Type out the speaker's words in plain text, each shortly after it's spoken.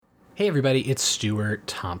Hey everybody, it's Stuart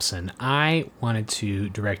Thompson. I wanted to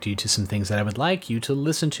direct you to some things that I would like you to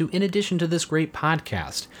listen to in addition to this great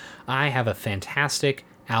podcast. I have a fantastic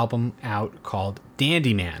album out called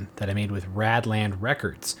Dandy Man that I made with Radland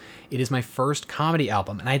Records. It is my first comedy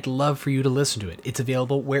album, and I'd love for you to listen to it. It's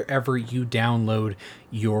available wherever you download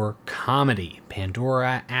your comedy.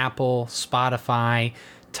 Pandora, Apple, Spotify,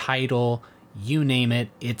 Tidal, you name it,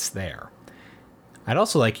 it's there. I'd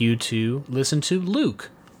also like you to listen to Luke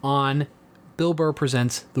on Bill Burr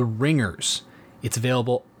Presents The Ringers. It's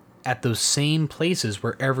available at those same places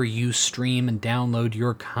wherever you stream and download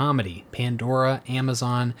your comedy. Pandora,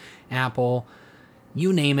 Amazon, Apple,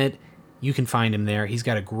 you name it, you can find him there. He's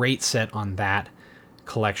got a great set on that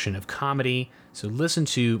collection of comedy. So listen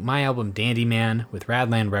to my album Dandy Man with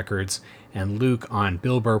Radland Records and Luke on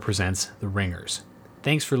Bill Burr Presents The Ringers.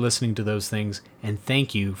 Thanks for listening to those things, and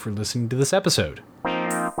thank you for listening to this episode.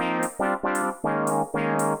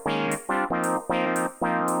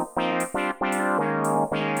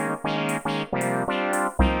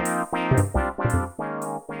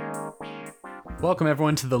 Welcome,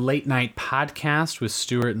 everyone, to the Late Night Podcast with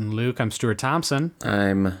Stuart and Luke. I'm Stuart Thompson.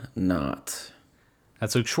 I'm not.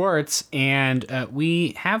 That's Luke Schwartz, and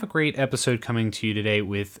we have a great episode coming to you today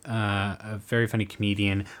with a very funny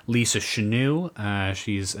comedian, Lisa Chanoux.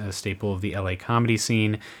 She's a staple of the LA comedy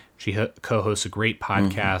scene. She co-hosts a great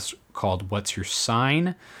podcast called What's Your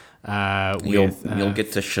Sign? You'll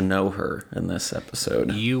get to Chanoux her in this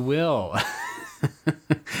episode. You will.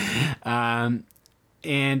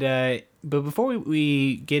 But before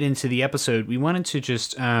we get into the episode, we wanted to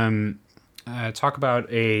just talk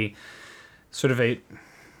about a sort of a,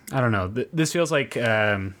 I don't know, this feels like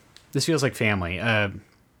family. A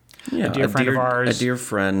dear friend of ours. A dear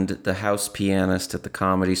friend, the house pianist at the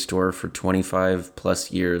Comedy Store for 25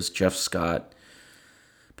 plus years, Jeff Scott,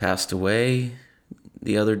 passed away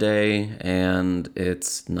the other day, and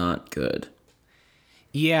it's not good.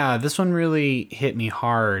 Yeah, this one really hit me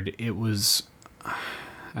hard. It was,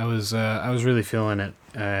 I was really feeling it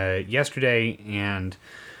yesterday, and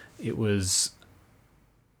it was.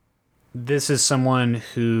 This is someone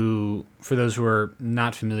who, for those who are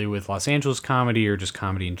not familiar with Los Angeles comedy or just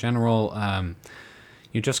comedy in general,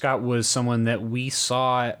 Jeff Scott was someone that we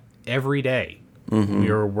saw every day. Mm-hmm.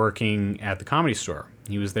 We were working at the Comedy Store.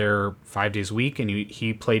 He was there 5 days a week, and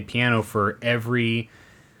he played piano for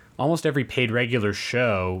almost every paid regular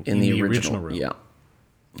show in the original room. Yeah,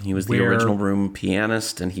 he was the original room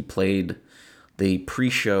pianist, and he played the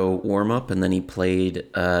pre-show warm-up, and then he played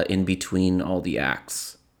in between all the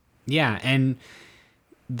acts. Yeah, and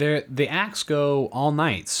the acts go all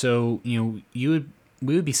night, so we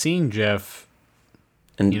would be seeing Jeff,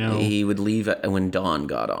 and he would leave when dawn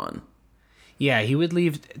got on. Yeah, he would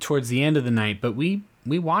leave towards the end of the night, but we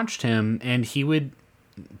watched him, and he would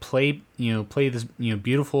play this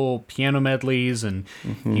beautiful piano medleys, and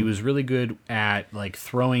he was really good at like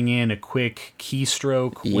throwing in a quick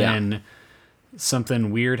keystroke when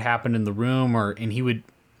something weird happened in the room, and he would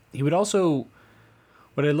also.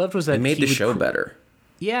 What I loved was that it made the show better.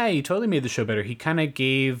 Yeah, he totally made the show better. He kind of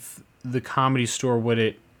gave the Comedy Store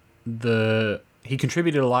he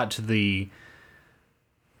contributed a lot to the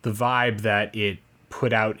vibe that it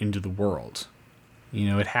put out into the world.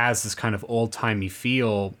 It has this kind of old-timey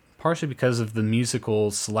feel, partially because of the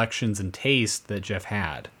musical selections and taste that Jeff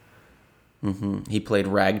had. Mm-hmm. He played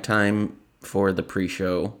ragtime for the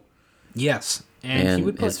pre-show. Yes.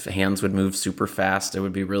 And his hands would move super fast. It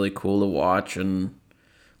would be really cool to watch, and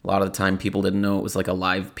a lot of the time people didn't know it was like a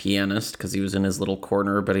live pianist because he was in his little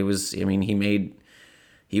corner, but he was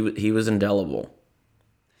indelible.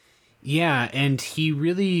 Yeah, and he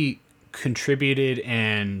really contributed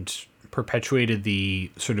and perpetuated the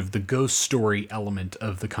sort of the ghost story element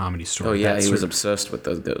of the Comedy Store. Oh yeah, he was obsessed with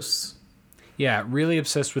those ghosts. Yeah, really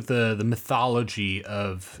obsessed with the mythology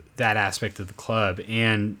of that aspect of the club.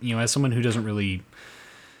 And, as someone who doesn't really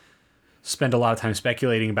spend a lot of time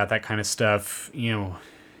speculating about that kind of stuff,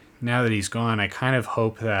 now that he's gone, I kind of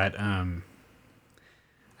hope that I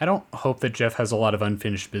don't hope that Jeff has a lot of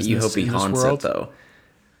unfinished business. You hope he haunts it, though.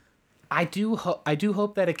 I do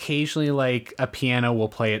hope that occasionally, like, a piano will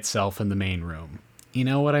play itself in the main room. You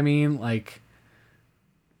know what I mean? Like,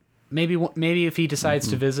 maybe if he decides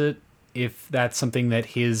to visit, if that's something that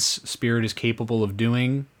his spirit is capable of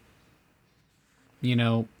doing,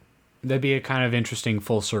 that'd be a kind of interesting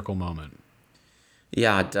full circle moment.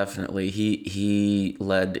 Yeah, definitely. He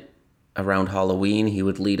led around Halloween. He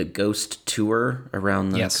would lead a ghost tour around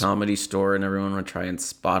the Comedy Store, and everyone would try and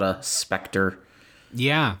spot a specter.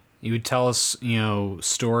 Yeah, he would tell us,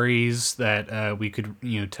 stories that we could,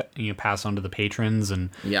 pass on to the patrons, and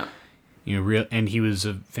and he was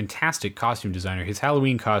a fantastic costume designer. His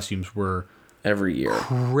Halloween costumes were every year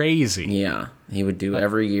crazy. Yeah, he would do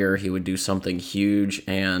every year. He would do something huge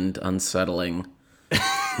and unsettling.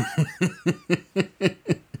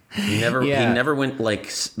 He never went like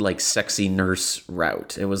sexy nurse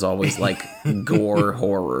route. It was always like gore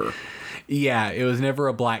horror. Yeah, it was never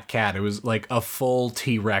a black cat. It was like a full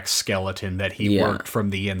T-Rex skeleton that he worked from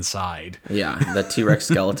the inside. Yeah, that T-Rex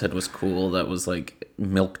skeleton was cool. That was like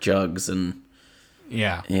milk jugs and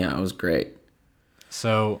yeah, it was great.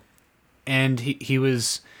 So, and he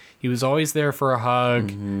was always there for a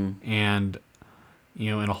hug and and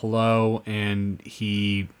a hello, and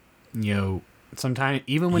he sometimes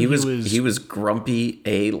even when he was grumpy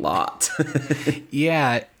a lot.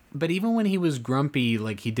 Yeah. But even when he was grumpy,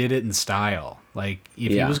 like, he did it in style. Like,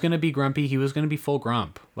 if he was going to be grumpy, he was going to be full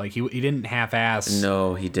grump. Like, he didn't half-ass.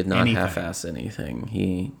 No, he did not half-ass anything.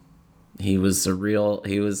 He was a real.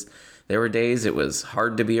 There were days it was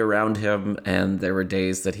hard to be around him, and there were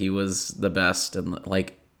days that he was the best. And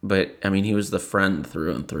but I mean, he was the friend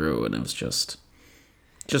through and through, and it was just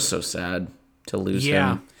so sad to lose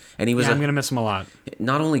him. And he was I'm gonna miss him a lot.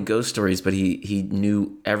 Not only ghost stories, but he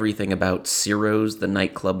knew everything about Ciro's, the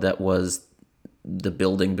nightclub that was the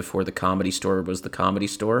building before the Comedy Store was the Comedy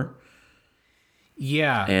Store.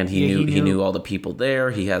 Yeah. And he knew all the people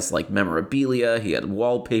there. He has like memorabilia. He had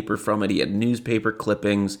wallpaper from it. He had newspaper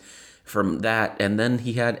clippings from that. And then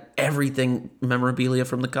he had everything memorabilia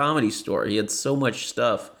from the Comedy Store. He had so much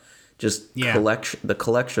stuff. Collection. The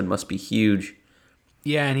collection must be huge.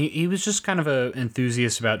 Yeah, and he was just kind of an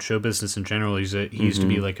enthusiast about show business in general. He used to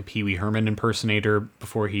be like a Pee Wee Herman impersonator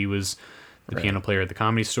before he was the piano player at the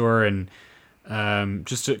Comedy Store, and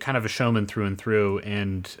just kind of a showman through and through.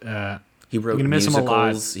 And he wrote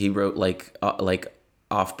musicals. He wrote like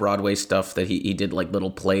off Broadway stuff that he did like little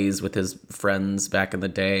plays with his friends back in the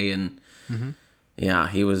day, and yeah,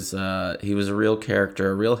 he was a real character,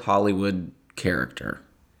 a real Hollywood character.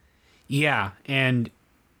 Yeah, and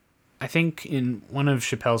I think in one of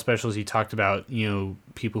Chappelle's specials, he talked about,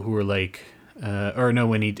 people who were like,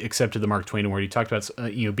 when he accepted the Mark Twain Award, he talked about,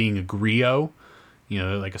 being a griot,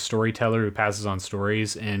 like a storyteller who passes on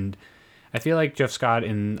stories. And I feel like Jeff Scott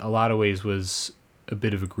in a lot of ways was a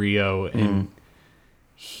bit of a griot. And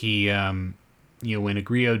he, when a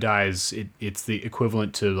griot dies, it's the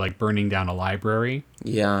equivalent to like burning down a library.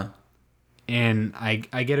 Yeah. And I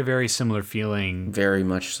get a very similar feeling. Very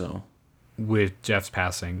much so. With Jeff's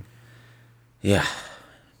passing. Yeah.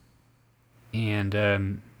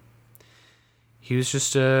 And he was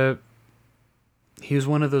just he was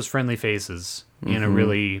one of those friendly faces in a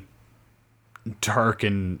really dark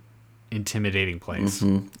and intimidating place.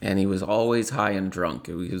 And he was always high and drunk.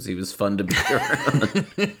 He was fun to be around.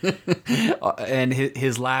 And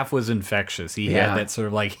his laugh was infectious. He had that sort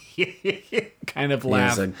of like kind of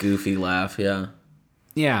laugh. It was a goofy laugh, yeah.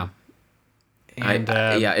 Yeah. And,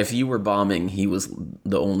 if you were bombing, he was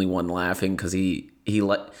the only one laughing because he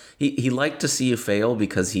liked to see you fail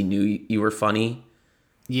because he knew you were funny.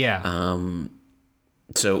 Yeah.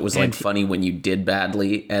 So it was like funny when you did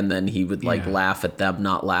badly, and then he would like laugh at them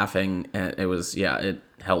not laughing, and it was it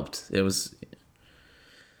helped. It was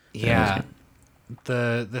the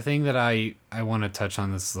thing that I want to touch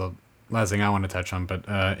on, this is the last thing I want to touch on, but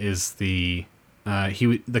is the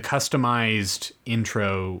customized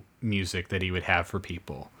intro music that he would have for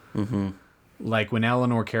people. Like when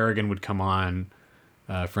Eleanor Kerrigan would come on,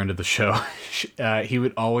 friend of the show, he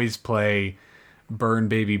would always play Burn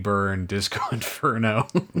Baby Burn, Disco Inferno.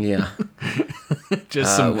 Yeah.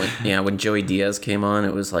 Just when Joey Diaz came on,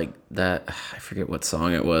 it was like that. I forget what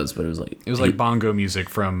song it was, but it was like bongo music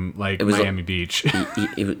from like Miami Beach.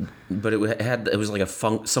 But it was like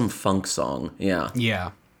some funk song. Yeah.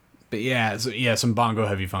 Yeah. But some bongo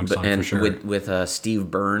heavy funk song for sure. With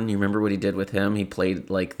Steve Byrne, you remember what he did with him? He played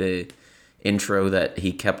like the intro that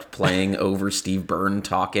he kept playing over Steve Byrne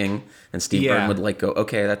talking, and Steve Byrne would like go,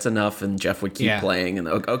 "Okay, that's enough," and Jeff would keep playing, and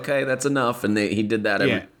okay, that's enough, and he did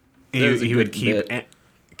that. He would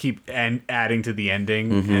keep adding to the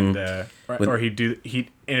ending, and and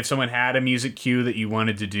if someone had a music cue that you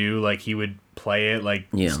wanted to do, like he would play it. Like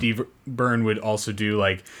Steve Byrne would also do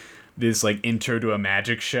like this like intro to a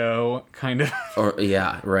magic show kind of. Or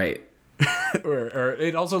right. or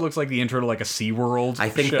it also looks like the intro to like a SeaWorld I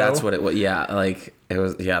think show. That's what it was. Yeah, like it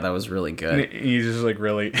was. Yeah, that was really good. And he's just like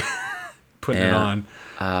really putting it on.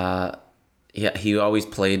 He always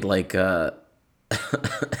played like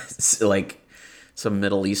like some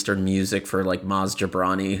Middle Eastern music for like Maz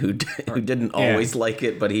Jobrani, who didn't always like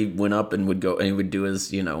it, but he went up and would go and he would do his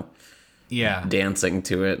dancing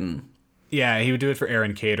to it, and he would do it for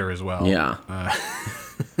Aaron Cater as well. Yeah.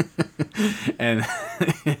 and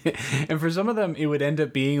and for some of them, it would end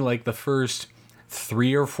up being like the first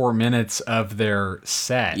 3 or 4 minutes of their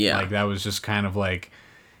set. Yeah. Like that was just kind of like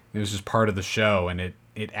it was just part of the show, and it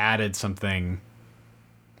added something.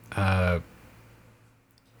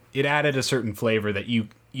 It added a certain flavor that you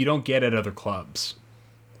don't get at other clubs.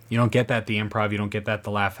 You don't get that at the Improv. You don't get that at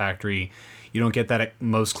the Laugh Factory. You don't get that at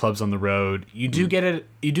most clubs on the road. You do get it.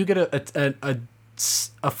 You do get a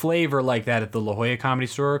flavor like that at the La Jolla Comedy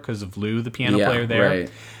Store because of Lou, the piano player there.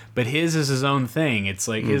 Right. But his is his own thing. It's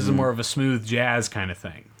like his is more of a smooth jazz kind of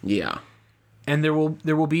thing. Yeah. And there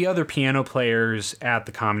will be other piano players at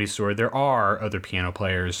the Comedy Store. There are other piano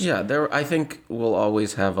players. Yeah, I think we'll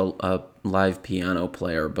always have a live piano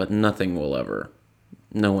player, but nothing will ever.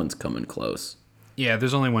 No one's coming close. Yeah,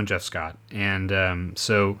 there's only one Jeff Scott, and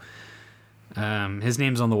so his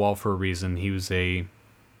name's on the wall for a reason. He was a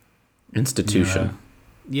institution.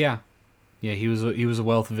 Yeah, he was a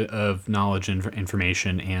wealth of knowledge and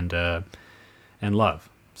information and love.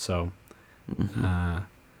 So,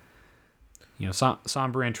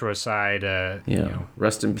 somber intro aside.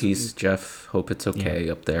 Rest in peace, Jeff. Hope it's okay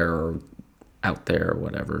up there or out there or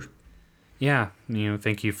whatever. Yeah,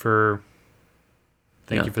 thank you for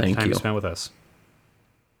the time you spent with us.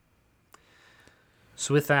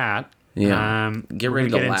 So with that, get ready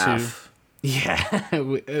to laugh.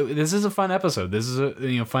 This is a fun episode. This is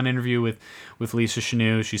a fun interview with Lisa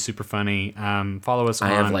Chanoux. She's super funny. Follow us on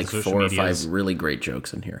social medias. I have like 4 or 5 really great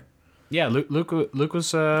jokes in here. Yeah, Luke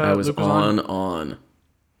was. I was on.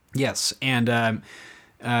 Yes, and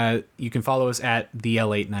you can follow us at the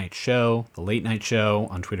Late Night Show, the Late Night Show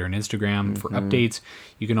on Twitter and Instagram for updates.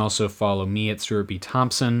 You can also follow me at Stuart B.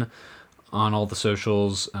 Thompson on all the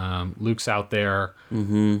socials. Luke's out there.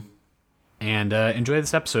 Mm-hmm. And enjoy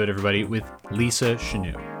this episode, everybody, with Lisa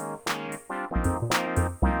Chanoux.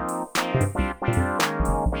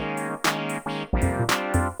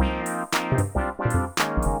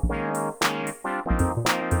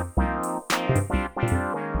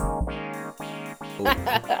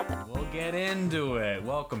 We'll get into it.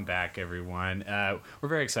 Welcome back, everyone. We're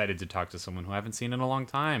very excited to talk to someone who I haven't seen in a long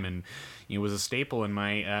time, and was a staple in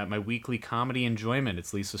my my weekly comedy enjoyment.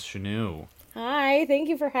 It's Lisa Chanoux. Hi, thank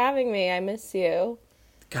you for having me. I miss you.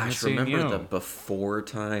 Gosh, remember the before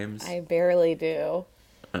times? I barely do.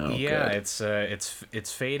 Oh, yeah, good.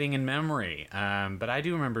 it's fading in memory. But I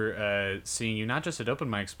do remember seeing you not just at open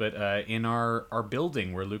mics, but in our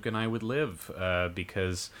building where Luke and I would live,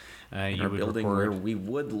 because you would building record... where we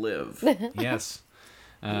would live. Yes.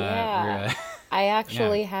 Yeah. I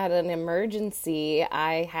actually had an emergency.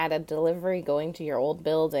 I had a delivery going to your old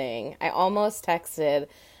building. I almost texted,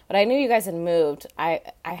 but I knew you guys had moved. I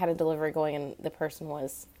had a delivery going, and the person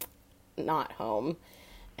was not home.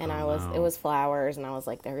 And it was flowers, and I was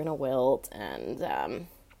like, they're going to wilt. And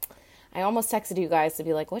I almost texted you guys to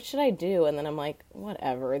be like, what should I do? And then I'm like,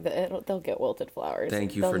 whatever. They'll get wilted flowers.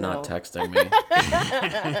 Thank you for not texting me.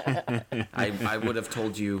 I would have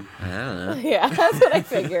told you, I don't know. Yeah, that's what I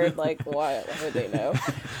figured. Like, why would they know?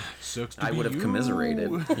 I would have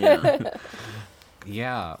commiserated. Yeah.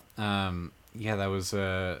 Yeah. That was...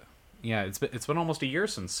 it's been almost a year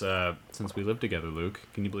since we lived together, Luke.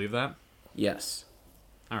 Can you believe that? Yes.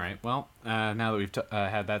 All right. Well, now that we've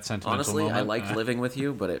had that sentimental Honestly, moment, I liked living with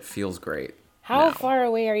you, but it feels great. How far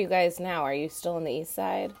away are you guys now? Are you still on the east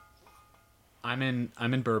side? I'm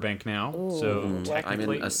in Burbank now, Ooh, so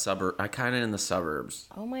technically I'm in a suburb. I'm kind of in the suburbs.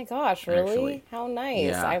 Oh my gosh! Really? Actually. How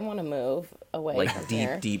nice! Yeah. I want to move away Like from deep,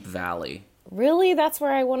 here. deep valley. Really? That's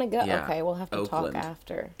where I want to go. Yeah. Okay, we'll have to Oakland. talk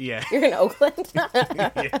after. Yeah. You're in Oakland.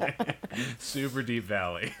 super deep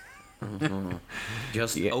valley.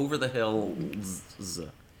 Just over the hill.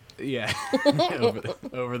 Yeah,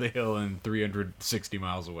 over the hill and 360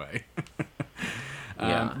 miles away.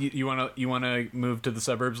 Yeah. You wanna move to the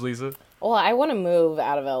suburbs, Lisa? Well, I want to move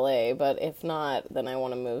out of LA, but if not, then I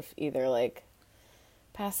want to move either like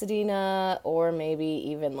Pasadena or maybe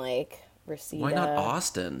even like Reseda. Why not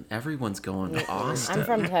Austin? Everyone's going to Austin. I'm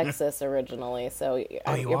from Texas originally, so you're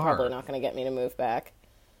probably not going to get me to move back.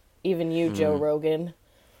 Even you, Joe Rogan.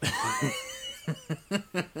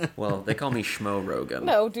 Well, they call me Schmo Rogan.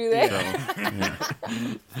 No, do they? So, yeah.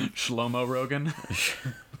 Shlomo Rogan.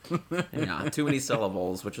 Yeah, too many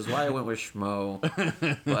syllables, which is why I went with Schmo.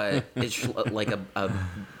 But it's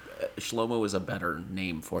Shlomo is a better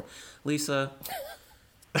name for Lisa.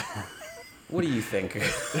 What do you think?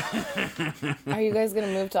 Are you guys going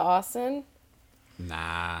to move to Austin?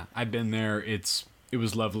 Nah, I've been there. It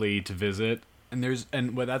was lovely to visit. And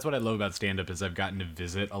that's what I love about stand-up is I've gotten to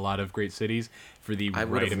visit a lot of great cities for the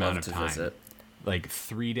right amount of time. Visit. Like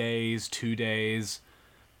 3 days, 2 days,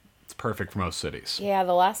 It's perfect for most cities. Yeah,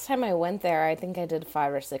 the last time I went there, I think I did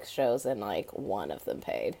 5 or 6 shows, and like one of them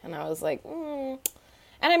paid, and I was like, And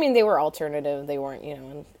I mean, they were alternative; they weren't,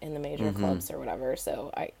 in the major clubs or whatever.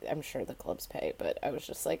 So I'm sure the clubs pay, but I was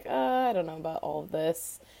just like, I don't know about all of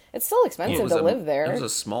this. It's still expensive to live there. It was a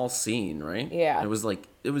small scene, right? Yeah. It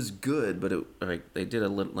was good, but they did a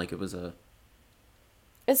little like it was a.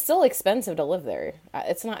 It's still expensive to live there.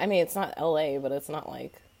 It's not. I mean, it's not LA, but it's not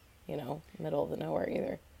like, middle of the nowhere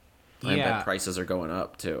either. I bet prices are going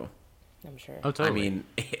up too. I'm sure. Oh, totally. I mean,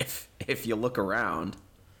 if you look around.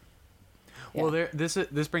 Yeah. Well,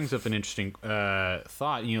 this brings up an interesting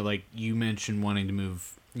thought. Like you mentioned wanting to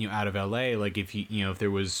move, out of LA. Like if if there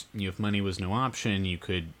was, if money was no option, you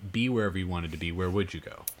could be wherever you wanted to be. Where would you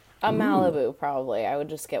go? Malibu, probably. I would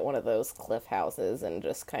just get one of those cliff houses and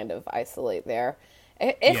just kind of isolate there.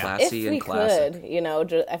 If we could,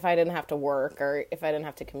 if I didn't have to work or if I didn't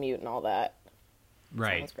have to commute and all that.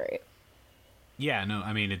 Right. Sounds great. Yeah, no,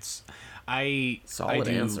 I mean, Solid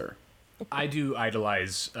answer. I do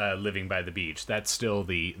idolize living by the beach. That's still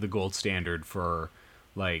the gold standard for,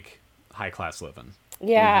 like, high-class living.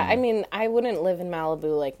 Yeah, I mean, I wouldn't live in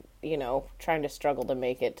Malibu, like, trying to struggle to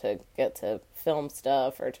make it to get to film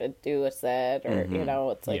stuff or to do a set or,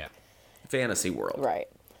 it's like... Yeah. Fantasy world. Right.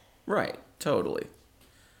 Right, totally.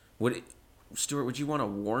 Stuart, would you want a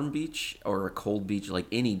warm beach or a cold beach, like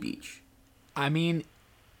any beach? I mean,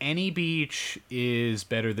 any beach is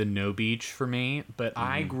better than no beach for me, but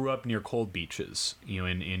I grew up near cold beaches,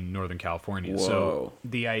 in Northern California. Whoa. So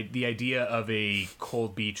the idea of a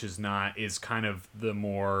cold beach is kind of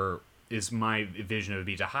is my vision of a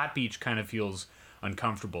beach. A hot beach kind of feels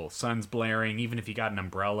uncomfortable. Sun's blaring, even if you got an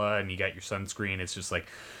umbrella and you got your sunscreen, it's just like,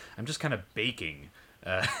 I'm just kind of baking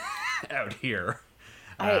out here.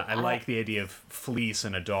 I like the idea of fleece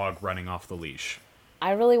and a dog running off the leash.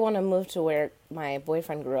 I really want to move to where my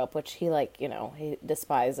boyfriend grew up, which he he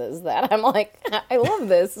despises that. I'm like, I love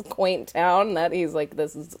this quaint town that he's like,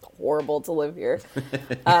 this is horrible to live here.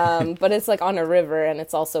 But it's like on a river and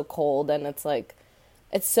it's also cold and it's like,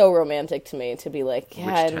 it's so romantic to me to be like,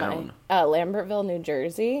 yeah, Which in town? Lambertville, New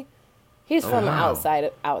Jersey. He's from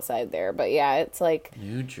outside there, but yeah, it's like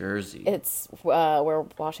New Jersey. It's where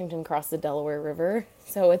Washington crossed the Delaware River,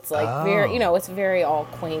 so it's like very, it's very all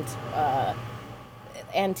quaint,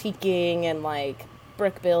 antiquing and like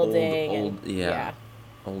brick building,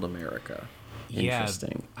 old America. Yeah,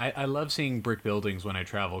 Interesting. I love seeing brick buildings when I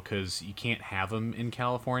travel because you can't have them in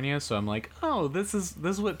California. So I'm like, oh, this is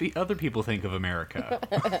what other people think of America.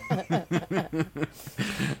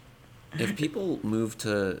 If people move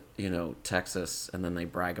to, Texas and then they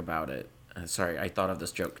brag about it, sorry, I thought of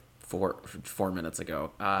this joke 4 minutes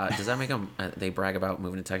ago. Does that make them, they brag about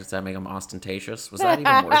moving to Texas, does that make them ostentatious? Was that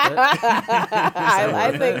even worth it?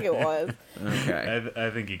 I think it was. Okay. I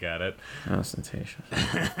think you got it. Ostentatious.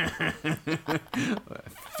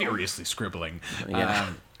 Furiously scribbling. Yeah.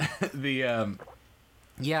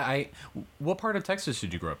 What part of Texas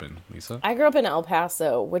did you grow up in, Lisa? I grew up in El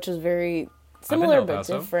Paso, which is very similar but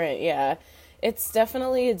different. Yeah, it's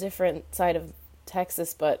definitely a different side of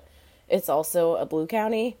Texas, but it's also a blue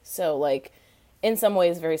county. So, like, in some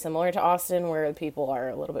ways, very similar to Austin, where people are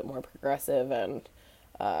a little bit more progressive and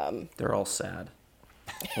they're all sad,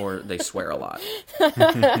 or they swear a lot.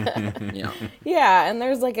 Yeah, and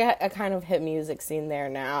there's like a kind of hip music scene there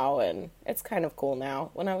now, and it's kind of cool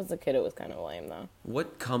now. When I was a kid, it was kind of lame though.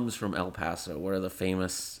 What comes from El Paso? What are the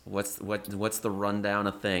famous? What's the rundown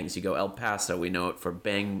of things? You go El Paso, we know it for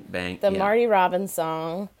Bang Bang. The Marty Robbins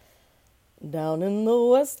song, "Down in the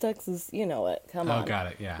West Texas," you know it. Come on. Oh, got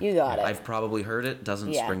it. Yeah, you got it. I've probably heard it.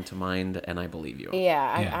 Doesn't spring to mind, and I believe you.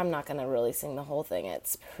 Yeah, I'm not gonna really sing the whole thing.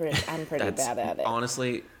 I'm pretty bad at it.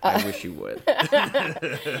 Honestly, I wish you would.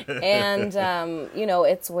 And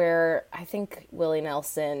it's where I think Willie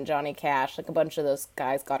Nelson, Johnny Cash, like a bunch of those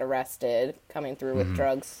guys got arrested coming through with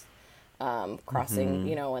drugs, crossing,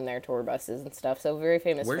 in their tour buses and stuff. So very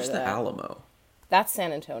famous. Where's for the that. Alamo? That's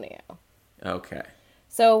San Antonio. Okay.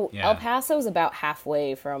 So El Paso is about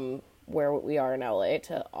halfway from where we are in LA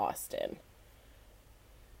to Austin.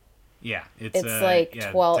 Yeah, it's like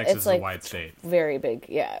 12. Texas it's like is a wide state. Very big.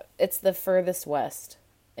 Yeah, it's the furthest west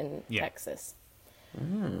in Texas.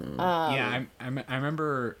 I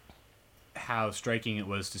remember how striking it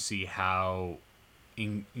was to see how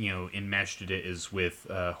enmeshed it is with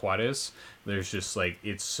Juarez. There's just like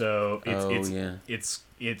it's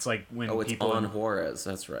like when it's people on Juarez.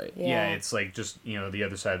 That's right. Yeah, it's like just the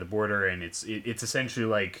other side of the border, and it's essentially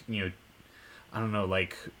like I don't know,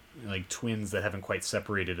 like twins that haven't quite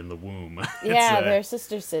separated in the womb. Yeah, they're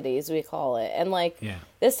sister cities, we call it. And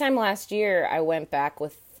this time last year, I went back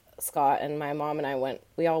with Scott and my mom and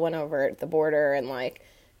we all went over at the border and, like,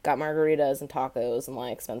 got margaritas and tacos and,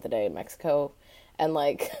 like, spent the day in Mexico. And,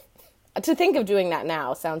 like, to think of doing that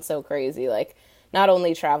now sounds so crazy. Like, not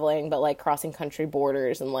only traveling, but, like, crossing country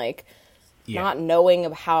borders and, like, not knowing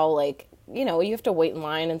of how, like, you know, you have to wait in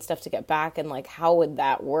line and stuff to get back. And, like, how would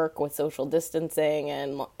that work with social distancing?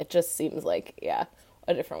 And it just seems like,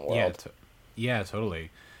 a different world. Yeah, totally.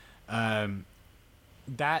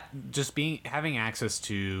 That just having access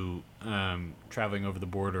to traveling over the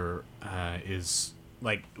border is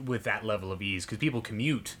like with that level of ease, because people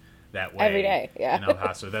commute that way every day. Yeah, in El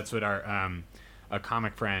Paso. That's what our a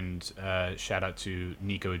comic friend, shout out to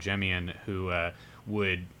Nico Gemian, who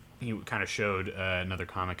he kind of showed another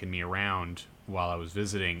comic and me around while I was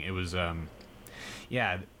visiting. It was I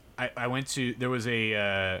went to, there was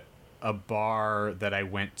a bar that I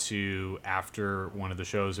went to after one of the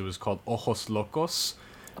shows. It was called Ojos Locos.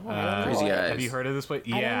 Oh, I don't know it. Have you heard of this place?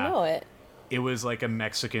 Yeah. I don't know it. It was like a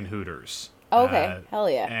Mexican Hooters. Oh, okay. Hell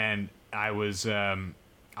yeah. And I was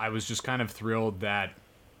just kind of thrilled that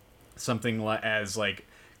something as like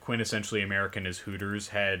quintessentially American as Hooters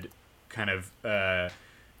had kind of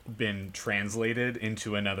been translated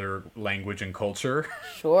into another language and culture.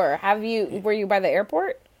 Sure. Were you by the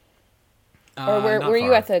airport? Or were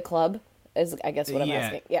you at the club? Is I guess what I'm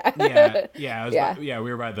asking. Yeah.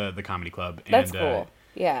 We were by the comedy club. That's cool.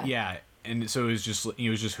 Yeah. Yeah. And so it was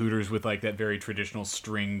just Hooters with like that very traditional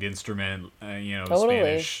stringed instrument, Totally.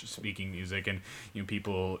 Spanish speaking music, and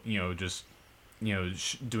people just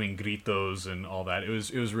doing gritos and all that. It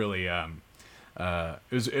was really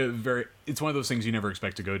it's one of those things you never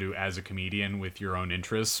expect to go to as a comedian with your own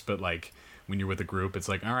interests, but like when you're with a group, it's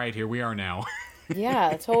like, all right, here we are now.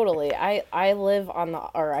 Yeah, totally. I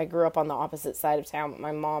grew up on the opposite side of town.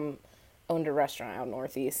 My mom owned a restaurant out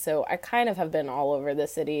northeast, so I kind of have been all over the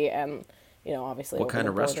city, and obviously what kind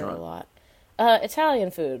of restaurant? A lot.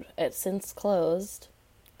 Italian food. It's since closed,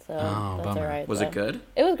 so that's bummer. all right. Was it good?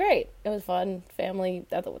 It was great. It was fun. Family.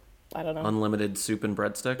 I don't know. Unlimited soup and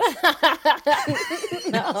breadsticks?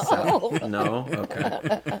 No. No?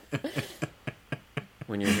 Okay.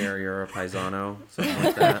 When you're here, you're a paisano, something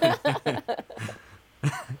like that.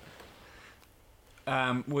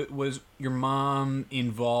 Was your mom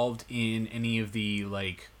involved in any of the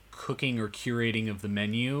like cooking or curating of the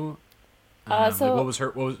menu? What was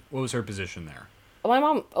her position there? My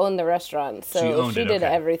mom owned the restaurant, so she did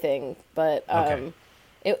everything. But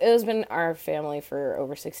it has been our family for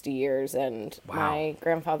over 60 years, and my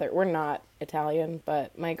grandfather, we're not Italian,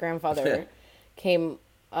 but my grandfather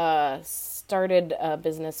started a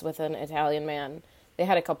business with an Italian man. They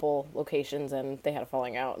had a couple locations, and they had a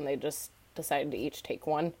falling out, and they just decided to each take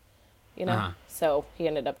one, So he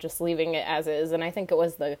ended up just leaving it as is, and I think it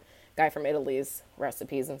was the guy from Italy's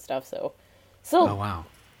recipes and stuff, so still, oh wow,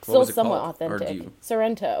 still somewhat authentic.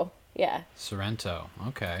 Sorrento, yeah. Sorrento,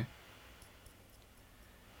 okay.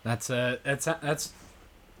 That's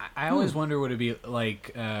I always wonder what it'd be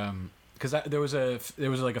like, because there was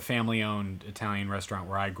like a family owned Italian restaurant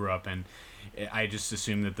where I grew up, and I just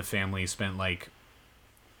assumed that the family spent like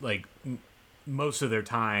most of their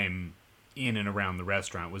time in and around the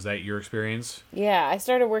restaurant. Was that your experience? Yeah, I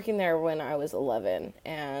started working there when I was 11,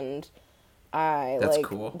 and That's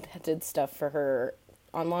cool. did stuff for her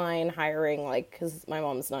online, hiring, like, because my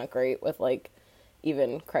mom's not great with like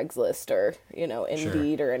even Craigslist or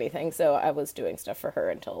Indeed or anything, so I was doing stuff for her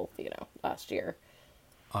until last year.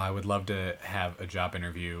 I would love to have a job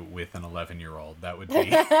interview with an 11-year-old. That would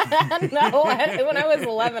be... No, when I was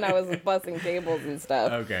 11, I was bussing tables and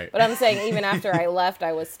stuff. Okay. But I'm saying even after I left,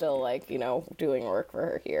 I was still, doing work for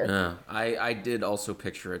her here. Yeah, I did also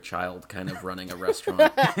picture a child kind of running a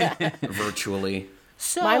restaurant virtually.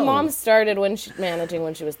 So... My mom started managing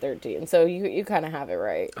when she was 13, so you kind of have it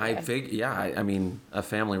right. Yeah. I mean, a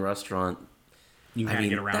family restaurant... You gotta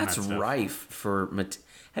get around that's that stuff. Rife for...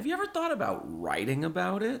 Have you ever thought about writing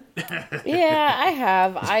about it? Yeah, I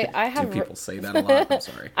have. I have. Do people say that a lot? I'm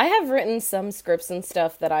sorry. I have written some scripts and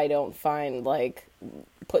stuff that I don't find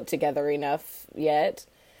put together enough yet.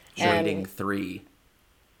 Waiting 3.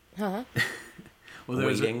 Huh? Well,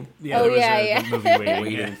 Waiting. Yeah. The movie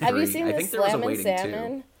Waiting 3. Have you seen I the think there was a Slam and Waiting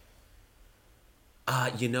Salmon?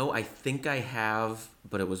 2. I think I have,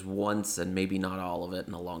 but it was once and maybe not all of it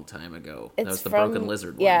and a long time ago. That was the Broken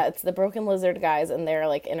Lizard one. Yeah, it's the Broken Lizard guys, and they're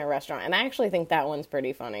in a restaurant. And I actually think that one's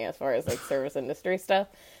pretty funny as far as service industry stuff.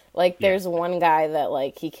 There's one guy that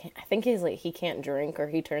he can't drink, or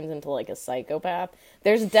he turns into a psychopath.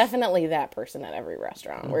 There's definitely that person at every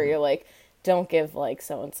restaurant where you're don't give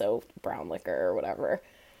so and so brown liquor or whatever.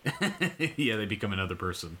 Yeah, they become another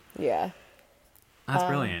person. Yeah. That's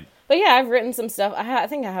brilliant. But yeah, I've written some stuff. I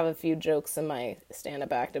think I have a few jokes in my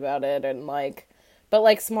stand-up act about it, and like, but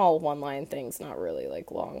like small one-line things, not really like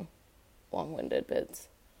long-winded bits.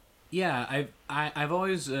 Yeah, I've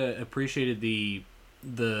always appreciated the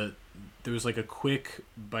there was like a quick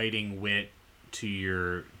biting wit to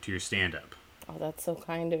your stand-up. Oh, that's so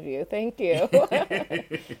kind of you. Thank you.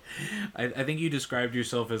 I think you described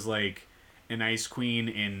yourself as like an ice queen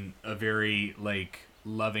in a very like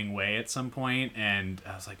loving way at some point, and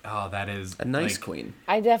I was like, oh, that is A nice like, queen.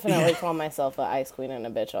 I definitely call myself an ice queen and a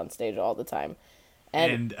bitch on stage all the time.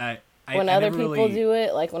 And when I other never people really... do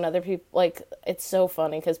it, like when other people, like, it's so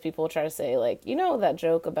funny because people try to say, like, you know, that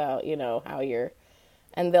joke about, you know, how you're,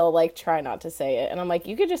 and they'll like try not to say it. And I'm like,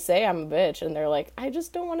 you could just say I'm a bitch. And they're like, I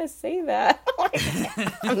just don't want to say that. Like,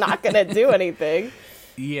 I'm not going to do anything.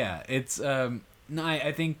 Yeah, it's, no,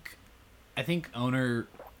 I think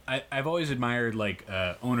I've always admired like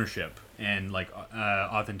ownership and like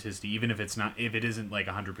authenticity, even if it isn't like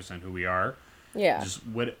 100% who we are. Yeah. Just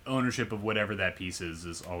what ownership of whatever that piece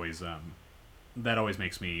is always that always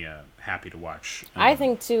makes me happy to watch. I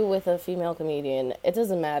think too, with a female comedian, it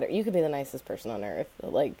doesn't matter. You could be the nicest person on earth.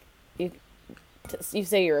 Like, you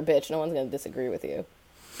say you're a bitch, no one's going to disagree with you.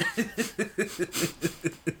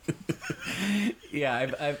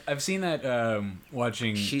 Yeah, I've seen that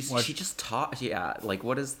watching. She just taught. Yeah, like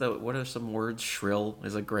what are some words? Shrill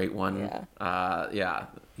is a great one. Yeah. Yeah.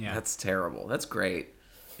 Yeah. That's terrible. That's great.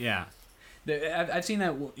 Yeah. I've seen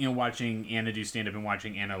that, you know, watching Anna do stand up and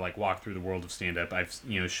watching Anna like walk through the world of stand up.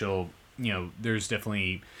 She'll, you know, there's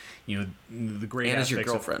definitely, you know, the great Anna's your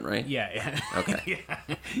aspects girlfriend, right? Yeah. Okay.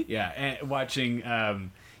 Yeah. And watching,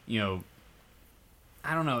 you know,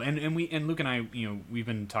 I don't know. And Luke and I, you know, we've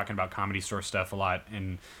been talking about Comedy Store stuff a lot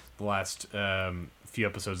in the last few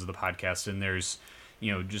episodes of the podcast. And there's,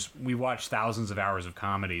 you know, just we watch thousands of hours of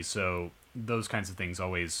comedy, so those kinds of things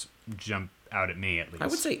always jump out at me, at least. I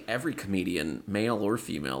would say every comedian, male or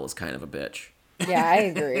female, is kind of a bitch. Yeah, I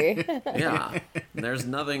agree. Yeah. There's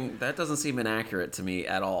nothing that doesn't seem inaccurate to me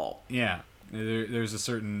at all. Yeah. There's a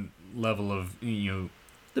certain level of, you know,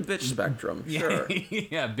 The bitch spectrum, sure.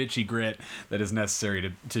 yeah, bitchy grit that is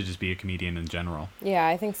necessary to just be a comedian in general. Yeah,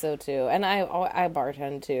 I think so too. And I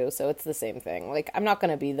bartend too, so it's the same thing. Like, I'm not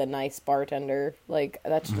going to be the nice bartender. Like,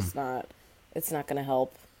 that's just not, it's not going to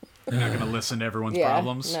help. You're not going to listen to everyone's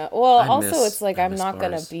problems? No. Well, it's like I'm not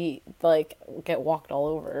going to be, like, get walked all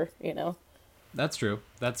over, you know? That's true.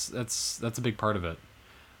 That's a big part of it.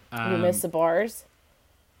 You miss the bars?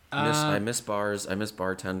 I miss bars. I miss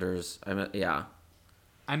bartenders. Yeah.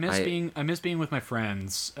 I miss being with my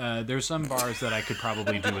friends. There's some bars that I could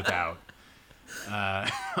probably do without.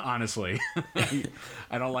 Honestly,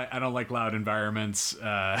 I don't like loud environments.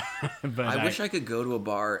 But I wish I could go to a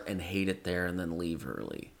bar and hate it there and then leave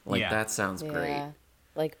early. Like, that sounds great.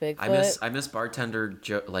 Like Bigfoot. I miss bartender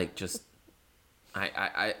like just.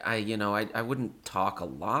 I wouldn't talk a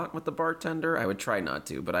lot with the bartender. I would try not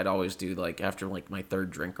to, but I'd always do, like, after like my third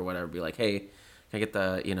drink or whatever, be like, hey, can I get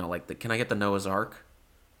can I get the Noah's Ark?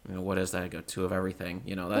 You know, what is that? I go 2 of everything.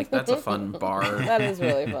 You know, that's a fun bar. That is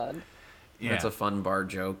really fun. Yeah. That's a fun bar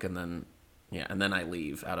joke, and then I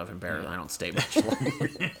leave out of embarrassment. I don't stay much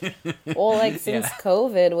longer. Well, like, since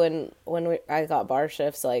COVID, when I got bar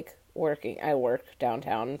shifts, like, I work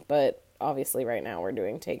downtown, but obviously right now we're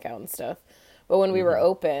doing takeout and stuff. But when we were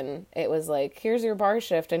open, it was like, here's your bar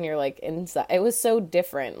shift, and you're like inside. It was so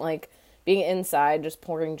different, like being inside, just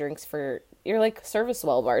pouring drinks you're like service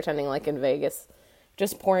well bartending, like in Vegas,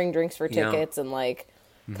 just pouring drinks for tickets and like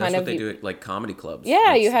That's what they do at, like, comedy clubs.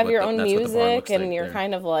 Yeah, you have your own that's what the bar music, looks and like you're there.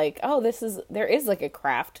 kind of like, oh, there is like a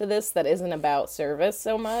craft to this that isn't about service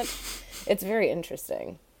so much. It's very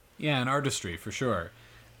interesting. Yeah, and artistry for sure.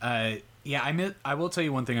 Yeah, I will tell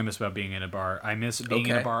you one thing I miss about being in a bar. I miss being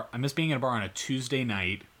in a bar. I miss being in a bar on a Tuesday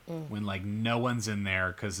night when, like, no one's in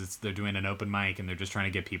there because they're doing an open mic and they're just trying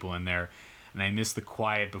to get people in there. And I miss the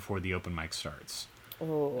quiet before the open mic starts.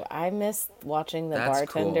 Ooh, I miss watching the That's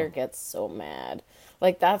bartender cool. get so mad.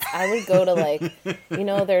 Like, I would go to, like, you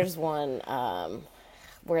know, there's one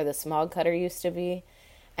where the smog cutter used to be.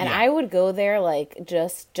 And I would go there, like,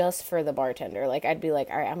 just for the bartender. Like, I'd be like,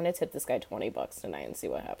 all right, I'm going to tip this guy $20 tonight and see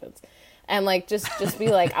what happens. And, like, just be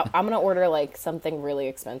like, I'm going to order, like, something really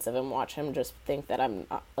expensive and watch him just think that I'm,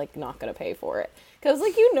 not going to pay for it. Because,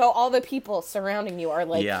 like, you know, all the people surrounding you are,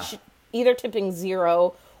 like, either tipping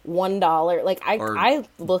 $0, $1. Like, I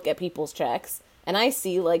look at people's checks, and I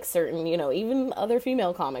see, like, certain, you know, even other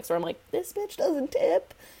female comics where I'm like, this bitch doesn't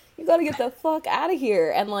tip. You got to get the fuck out of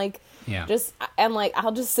here. And, like,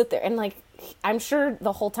 I'll just sit there. And, like, I'm sure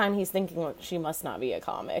the whole time he's thinking, like, she must not be a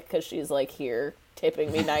comic because she's, like, here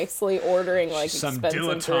tipping me nicely, ordering like Some expensive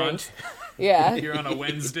dilettante. drinks. Yeah. Here on a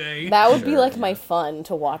Wednesday. That would be like my fun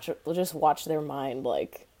to just watch their mind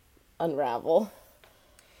like unravel.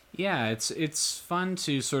 Yeah, it's fun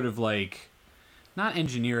to sort of like not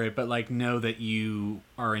engineer it, but like know that you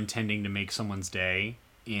are intending to make someone's day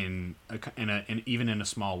in even in a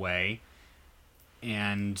small way,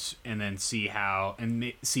 and then see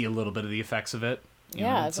see a little bit of the effects of it.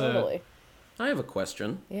 Yeah, totally. I have a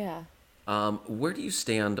question. Yeah. Where do you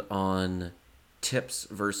stand on tips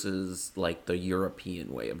versus like the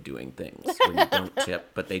European way of doing things, where you don't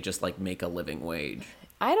tip, but they just like make a living wage?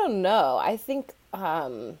 I don't know. I think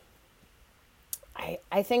I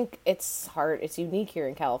think it's hard. It's unique here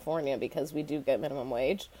in California because we do get minimum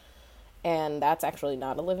wage, and that's actually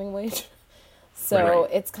not a living wage. So Right.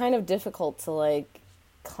 it's kind of difficult to like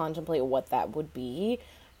contemplate what that would be.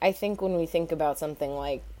 I think when we think about something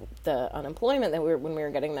like the unemployment that when we were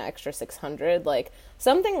getting the extra 600, like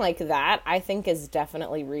something like that, I think is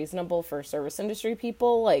definitely reasonable for service industry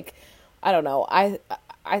people. Like, I don't know.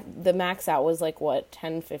 The max out was like what,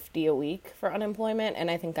 $10.50 a week for unemployment, and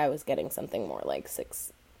I think I was getting something more like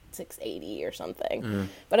 $680 or something.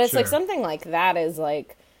 But it's like Sure. something like that is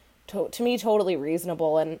like to me totally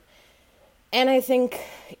reasonable, and I think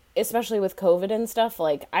especially with COVID and stuff,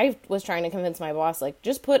 like I was trying to convince my boss, like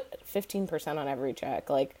just put 15% on every check.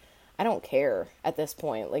 Like I don't care at this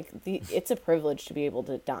point. Like it's a privilege to be able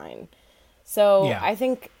to dine. So Yeah. I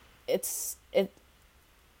think it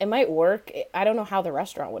might work. I don't know how the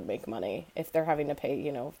restaurant would make money if they're having to pay,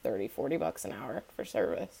 $30-$40 an hour for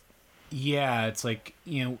service. Yeah, it's like,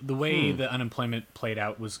 the way the unemployment played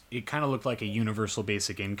out was it kind of looked like a universal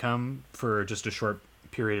basic income for just a short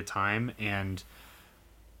period of time. And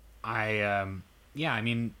I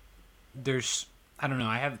mean, I don't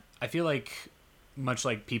know. I feel like much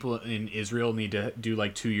like people in Israel need to do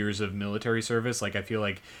like 2 years of military service. Like I feel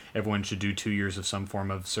like everyone should do 2 years of some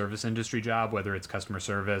form of service industry job, whether it's customer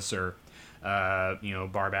service or,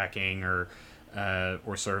 bar backing or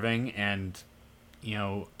serving. And,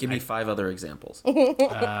 Give me 5 other examples.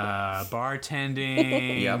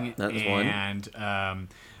 bartending. Yep, that was one.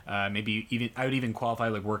 And maybe even I would even qualify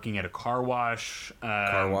like working at a car wash.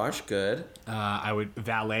 Car wash, good. I would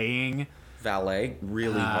valeting. Valet,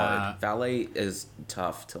 really hard. Valet is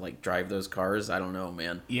tough to like drive those cars. I don't know,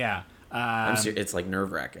 man. Yeah. It's like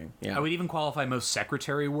nerve-wracking. Yeah. I would even qualify most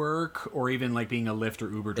secretary work, or even like being a Lyft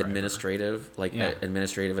or Uber driver. Administrative, like Yeah.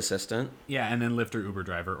 Administrative assistant. Yeah, and then Lyft or Uber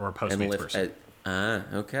driver or And Postmates person.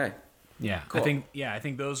 okay. Yeah, Cool. I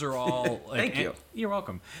think those are all. Like, Thank you. You're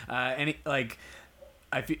welcome. I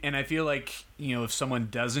feel like if someone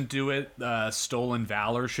doesn't do it, stolen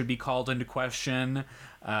valor should be called into question.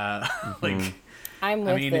 Like, I'm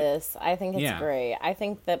with mean, this. I think it's yeah. great. I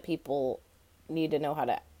think that people need to know how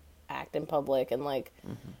to act in public, and like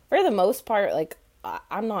for the most part, like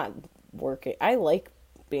I'm not working. I like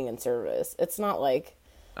being in service. It's not like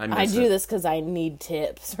I do this because I need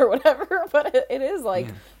tips or whatever, but it is like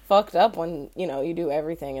fucked up when you do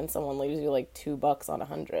everything and someone leaves you like $2 on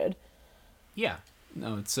 100. yeah,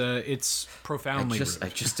 no, it's profoundly rude. I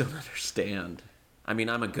just don't understand. I mean,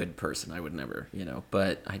 I'm a good person. I would never,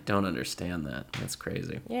 but I don't understand that. That's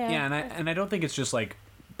crazy. Yeah, and I don't think it's just like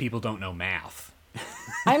people don't know math.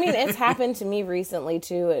 I mean, it's happened to me recently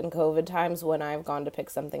too in COVID times when I've gone to pick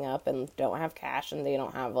something up and don't have cash and they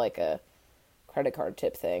don't have like a credit card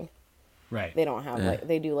tip thing. Right. They don't have like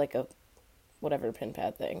they do like a whatever pin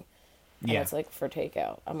pad thing. And Yeah. it's like for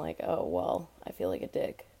takeout. I'm like, oh well, I feel like a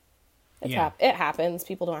dick. Yeah. It happens.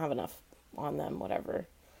 People don't have enough on them. Whatever.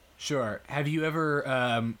 Sure. Have you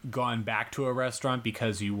ever gone back to a restaurant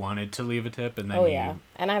because you wanted to leave a tip and then Oh yeah,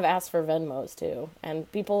 and I've asked for Venmos too, and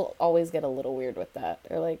people always get a little weird with that.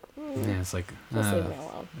 They're like, Yeah, it's like just leave me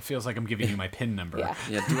alone. it feels like I'm giving you my PIN number. Yeah.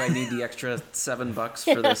 Yeah. Do I need the extra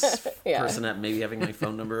 $7 for this Yeah. person that maybe having my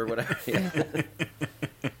phone number or whatever? Yeah.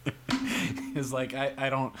 It's like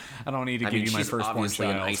I don't need to I give mean, you my she's firstborn obviously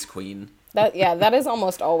an child. ice queen. That is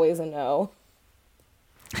almost always a no.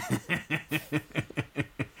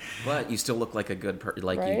 But you still look like a good person.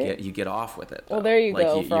 Like Right? you get off with it. Well, though. there you Like,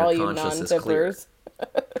 go for your all you conscience is clear. non-tippers.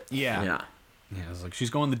 Yeah. Yeah. Yeah, it's like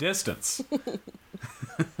she's going the distance.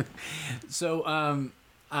 So,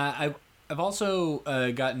 I've also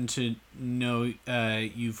gotten to know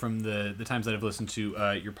you from the times that I've listened to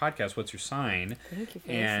your podcast. What's your sign? Thank you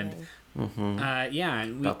for And listening. yeah,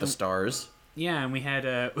 About the stars. Yeah, and we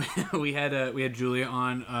had we had Julia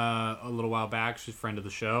on a little while back. She's a friend of the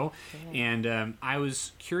show, and I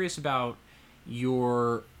was curious about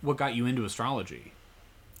what got you into astrology.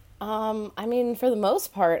 I mean, for the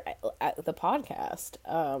most part, the podcast.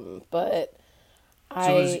 But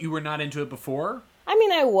You were not into it before? I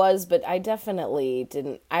mean, I was, but I definitely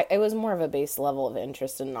didn't. It was more of a base level of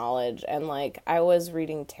interest and knowledge. And, like, I was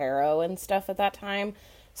reading tarot and stuff at that time.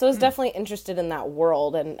 So I was definitely interested in that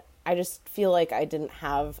world. And I just feel like I didn't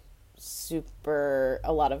have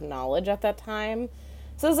a lot of knowledge at that time.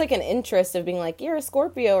 So it was like an interest of being like, you're a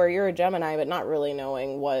Scorpio or you're a Gemini, but not really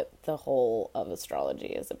knowing what the whole of astrology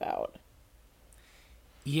is about.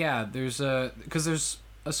 Yeah, because there's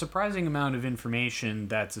a surprising amount of information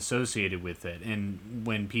that's associated with it, and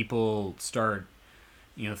when people start,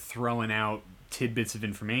 throwing out tidbits of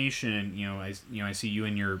information, I see you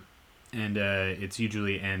and it's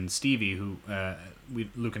usually and Stevie, who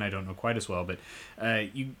Luke and I don't know quite as well, but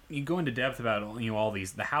you go into depth about all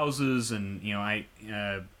these the houses, and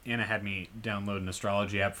Anna had me download an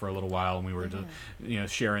astrology app for a little while, and we were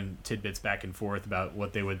sharing tidbits back and forth about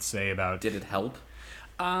what they would say about. Did it help?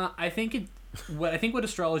 I think what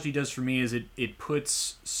astrology does for me is it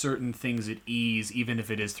puts certain things at ease, even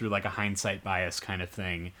if it is through like a hindsight bias kind of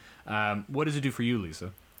thing. What does it do for you,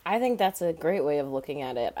 Lisa? I think that's a great way of looking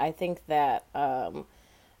at it. I think that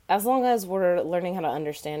as long as we're learning how to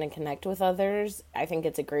understand and connect with others, I think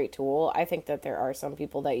it's a great tool. I think that there are some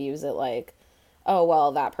people that use it like, oh,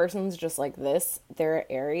 well, that person's just like this. They're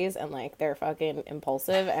Aries and like they're fucking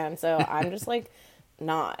impulsive. And so I'm just like,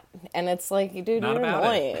 not. And it's like, dude, you're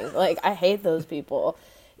annoying. Like, I hate those people.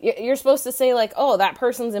 You're supposed to say like, oh, that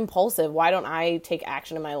person's impulsive. Why don't I take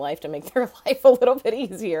action in my life to make their life a little bit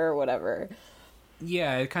easier or whatever?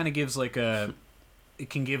 Yeah, it kind of gives it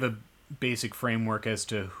can give a basic framework as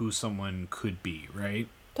to who someone could be, right?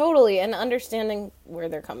 Totally, and understanding where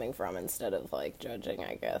they're coming from instead of like judging,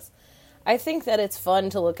 I guess. I think that it's fun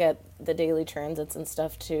to look at the daily transits and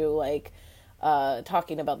stuff too, like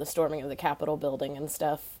talking about the storming of the Capitol building and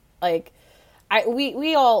stuff. Like,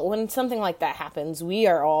 we all, when something like that happens, we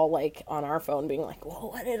are all like on our phone being like,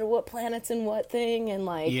 whoa, what planets and what thing? And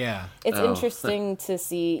like, yeah, it's interesting to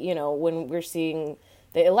see, when we're seeing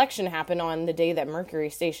the election happen on the day that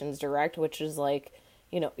Mercury stations direct, which is like,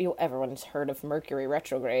 everyone's heard of Mercury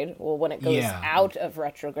retrograde. Well, when it goes out of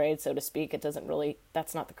retrograde, so to speak, it doesn't really,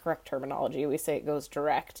 that's not the correct terminology. We say it goes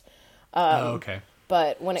direct. Okay.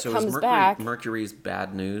 But when it comes back... Mercury's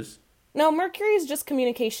bad news? No, Mercury is just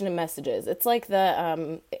communication and messages. It's like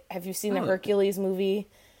the... have you seen the Hercules movie?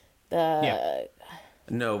 Yeah.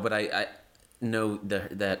 No, but I know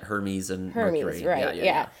that Hermes and Mercury. Right,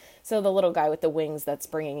 yeah. So the little guy with the wings that's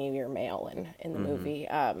bringing you your mail in the movie.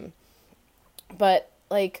 But,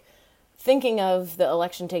 like, thinking of the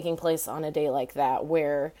election taking place on a day like that,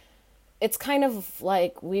 where... It's kind of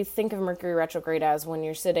like we think of Mercury retrograde as when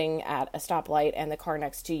you're sitting at a stoplight and the car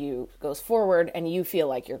next to you goes forward and you feel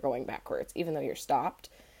like you're going backwards, even though you're stopped.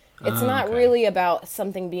 It's not really about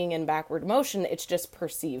something being in backward motion. It's just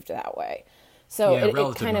perceived that way. So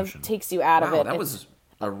it kind of takes you out of it. That was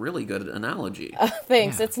a really good analogy.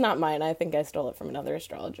 Thanks. Yeah. It's not mine. I think I stole it from another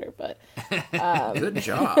astrologer, but... Good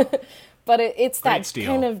job. But it's that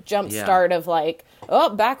kind of jump start of like,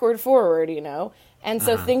 backward, forward, And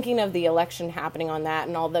so thinking of the election happening on that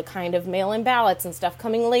and all the kind of mail-in ballots and stuff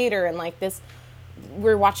coming later and like this,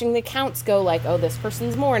 we're watching the counts go like, oh, this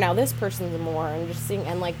person's more, now this person's more, and just seeing,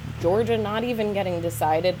 and like Georgia not even getting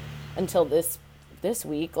decided until this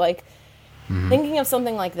week, like thinking of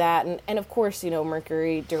something like that. And of course,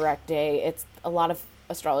 Mercury direct day, it's a lot of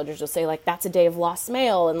astrologers will say like, that's a day of lost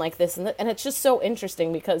mail and like this and that. And it's just so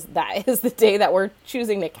interesting because that is the day that we're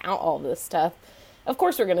choosing to count all this stuff. Of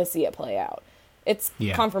course, we're going to see it play out. It's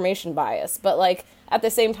confirmation bias, but like at the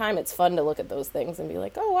same time, it's fun to look at those things and be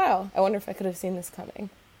like, "Oh wow, I wonder if I could have seen this coming."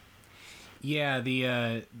 Yeah, the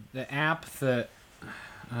app that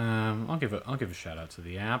I'll give a shout out to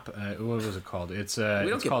the app. What was it called? It's we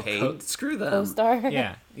don't it's get called paid. Screw them. CoStar.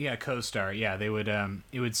 yeah, CoStar. Yeah, they would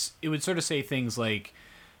it would sort of say things like,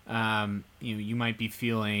 you might be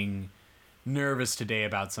feeling nervous today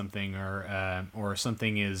about something, or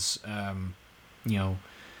something is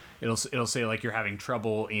It'll say like you're having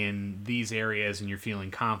trouble in these areas and you're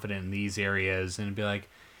feeling confident in these areas, and it'd be like,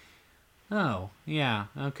 oh yeah,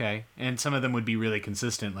 okay. And some of them would be really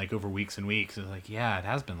consistent, like over weeks and weeks. It's like, yeah, it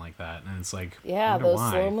has been like that, and it's like, those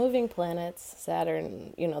why. slow moving planets,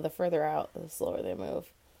 Saturn. The further out, the slower they move.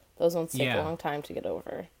 Those ones take a long time to get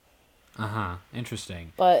over.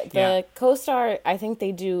 Interesting. But the CoStar, I think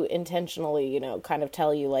they do intentionally, kind of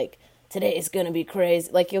tell you like, today is going to be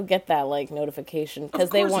crazy. Like you'll get that like notification because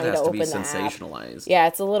they want you to open the sensationalized. app. Yeah,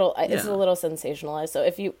 it's a little sensationalized. So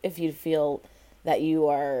if you feel that you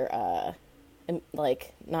are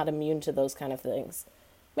like not immune to those kind of things,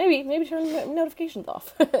 maybe turn the notifications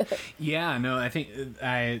off. Yeah, no, I think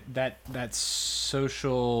that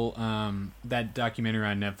social that documentary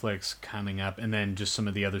on Netflix coming up, and then just some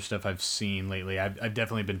of the other stuff I've seen lately. I've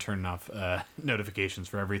definitely been turning off notifications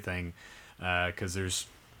for everything because there's,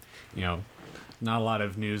 you know, not a lot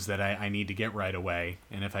of news that I need to get right away,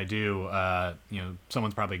 and if I do,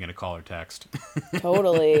 someone's probably going to call or text.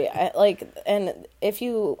 Totally. And if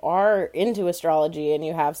you are into astrology and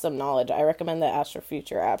you have some knowledge, I recommend the Astro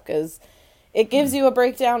Future app because it gives you a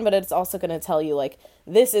breakdown, but it's also going to tell you, like,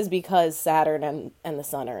 this is because Saturn and the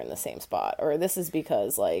sun are in the same spot, or this is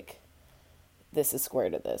because, like, this is square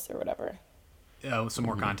to this, or whatever. Oh, some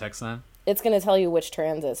more context then? It's going to tell you which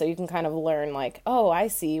transit, so you can kind of learn, like, oh, I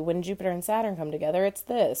see, when Jupiter and Saturn come together, it's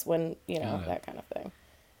this, when, that kind of thing.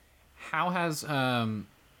 How has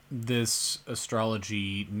this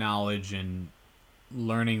astrology knowledge and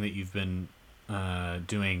learning that you've been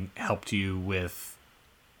doing helped you with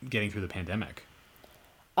getting through the pandemic?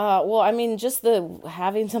 Well, I mean, just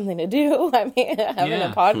having something to do. I mean, having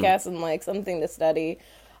a podcast and, like, something to study.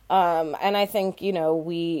 And I think,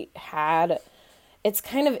 it's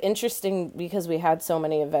kind of interesting because we had so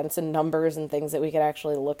many events and numbers and things that we could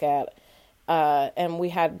actually look at. And we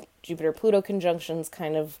had Jupiter-Pluto conjunctions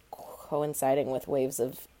kind of coinciding with waves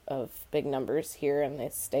of big numbers here in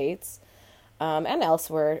the States, and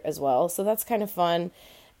elsewhere as well. So that's kind of fun.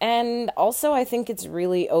 And also I think it's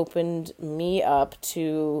really opened me up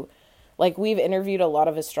to, like, we've interviewed a lot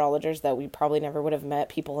of astrologers that we probably never would have met,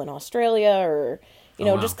 people in Australia, or,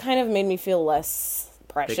 just kind of made me feel less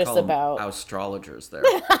precious they call about astrologers there.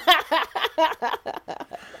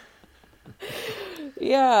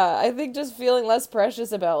 Yeah, I think just feeling less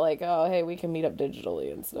precious about, like, oh, hey, we can meet up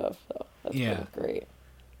digitally and stuff. So that's kind of great.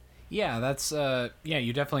 Yeah, that's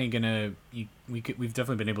you're definitely gonna we've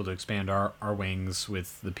definitely been able to expand our wings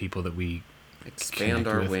with the people that we expand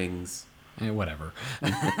our with. Wings. Whatever.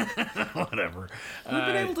 Whatever. We've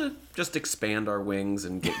been able to just expand our wings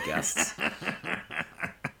and get guests.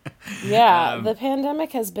 Yeah, the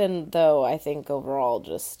pandemic has been, though, I think overall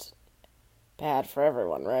just bad for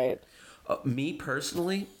everyone, right? Me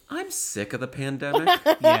personally, I'm sick of the pandemic.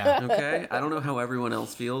 Yeah. Okay? I don't know how everyone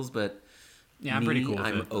else feels, but I'm pretty cool with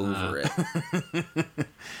I'm over it.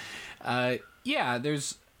 I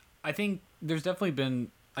think there's definitely been,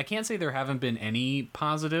 I can't say there haven't been any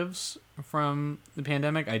positives from the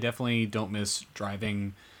pandemic. I definitely don't miss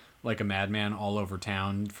driving like a madman all over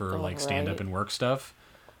town for stand-up and work stuff.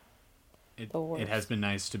 It has been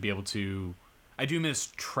nice to be able to, I do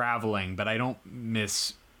miss traveling, but I don't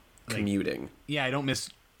miss commuting. Yeah, I don't miss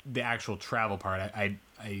the actual travel part.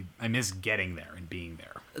 I miss getting there and being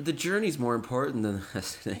there. The journey's more important than the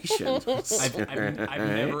destination.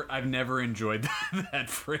 I've never enjoyed that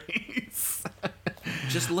phrase.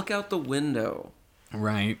 Just look out the window.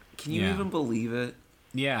 Right. Can you even believe it?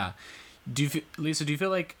 Yeah. Lisa, do you feel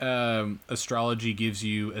like astrology gives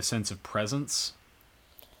you a sense of presence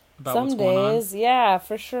about what's going on? Some days, yeah,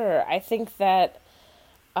 for sure. I think that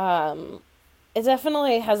it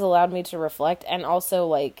definitely has allowed me to reflect, and also,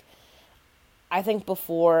 like, I think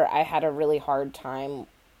before I had a really hard time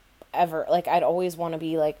ever, like, I'd always want to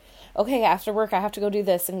be like, okay, after work I have to go do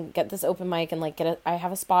this and get this open mic and, like, I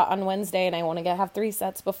have a spot on Wednesday and I want to have 3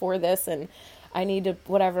 sets before this, and I need to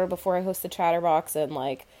whatever before I host the Chatterbox, and,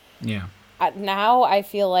 like, yeah. Now I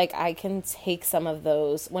feel like I can take some of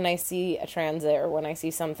those when I see a transit or when I see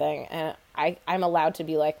something, and I'm allowed to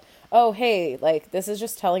be like, oh, hey, like, this is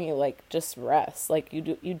just telling you, like, just rest. Like, you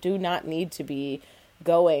do not need to be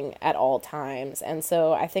going at all times. And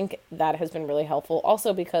so I think that has been really helpful.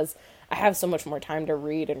 Also because I have so much more time to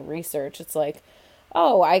read and research. It's like,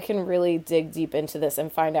 oh, I can really dig deep into this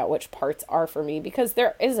and find out which parts are for me, because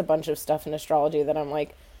there is a bunch of stuff in astrology that I'm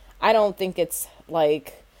like, I don't think it's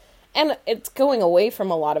like, and it's going away from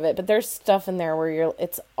a lot of it, but there's stuff in there where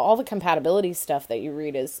it's all the compatibility stuff that you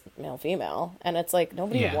read is male female, and it's like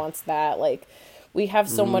nobody wants that. Like, we have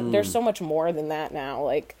so much, there's so much more than that now,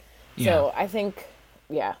 like, so I think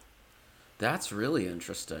that's really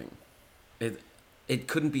interesting. It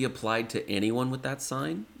couldn't be applied to anyone with that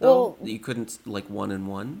sign, though? Well, you couldn't, like,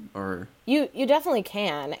 1-in-1, or you definitely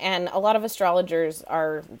can, and a lot of astrologers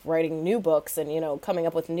are writing new books and coming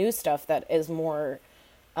up with new stuff that is more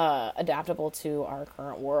adaptable to our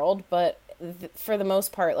current world. But for the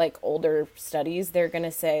most part, like, older studies, they're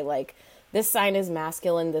gonna say, like, this sign is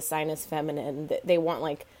masculine, this sign is feminine. They want,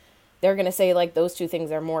 like, they're gonna say, like, those two things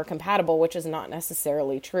are more compatible, which is not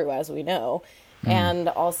necessarily true, as we know. And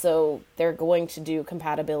also they're going to do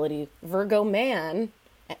compatibility Virgo man,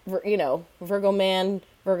 Virgo man,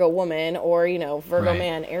 Virgo woman, or Virgo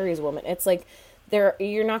man, Aries woman. It's like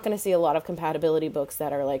you're not going to see a lot of compatibility books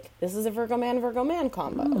that are like, this is a Virgo man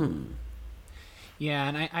combo. Yeah,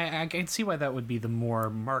 and I can see why that would be the more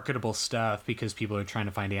marketable stuff, because people are trying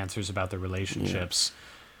to find answers about their relationships.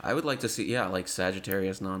 I would like to see, like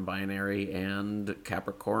Sagittarius non-binary and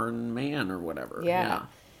Capricorn man or whatever. Yeah.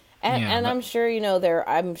 And I'm sure,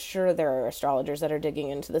 I'm sure there are astrologers that are digging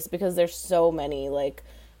into this, because there's so many like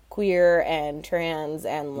queer and trans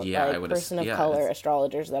and person of color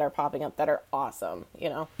astrologers that are popping up that are awesome,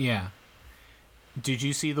 Yeah. Did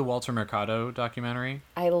you see the Walter Mercado documentary?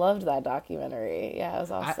 I loved that documentary. Yeah, it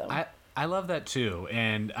was awesome. I love that too.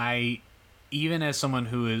 And even as someone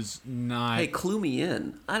who is not... Hey, clue me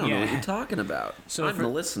in. I don't know what you're talking about. So I'm the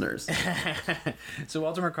listeners. So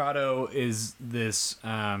Walter Mercado is this,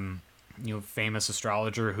 famous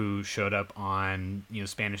astrologer who showed up on,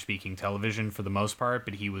 Spanish-speaking television for the most part,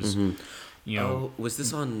 but he was, was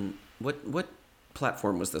this on... What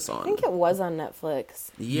platform was this on? I think it was on Netflix.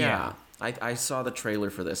 Yeah. I saw the trailer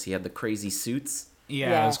for this. He had the crazy suits. Yeah,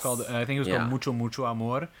 yes. It was called... I think it was called Mucho Mucho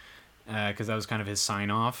Amor. Because that was kind of his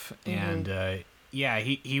sign-off. And,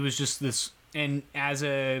 he was just this... And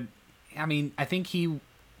I think he,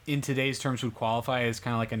 in today's terms, would qualify as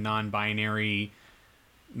kind of like a non-binary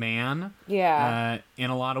man. Yeah.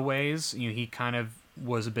 In a lot of ways. He kind of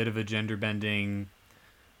was a bit of a gender-bending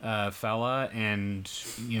fella, and,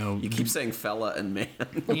 You keep saying fella and man.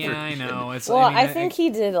 Yeah, I know. I think he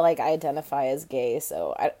did, like, identify as gay,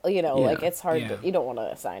 so, like, it's hard to... You don't want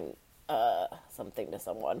to assign something to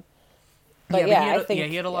someone. But I think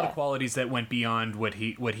he had a lot of qualities that went beyond what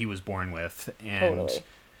he was born with,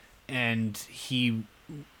 and he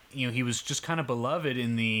was just kind of beloved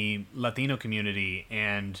in the Latino community,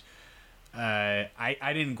 and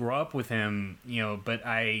I didn't grow up with him, but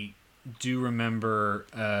I do remember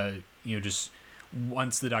just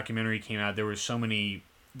once the documentary came out, there's so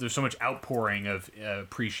much outpouring of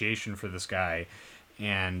appreciation for this guy,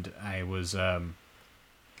 and I was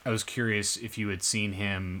curious if you had seen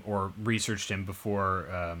him or researched him before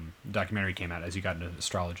the documentary came out, as you got into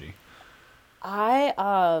astrology. I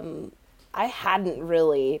hadn't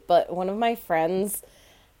really, but one of my friends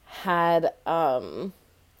had,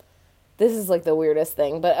 this is like the weirdest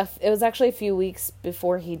thing, but it was actually a few weeks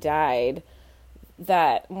before he died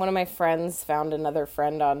that one of my friends found another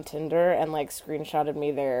friend on Tinder and like screenshotted me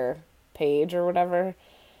their page or whatever.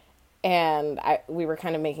 And we were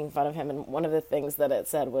kind of making fun of him, and one of the things that it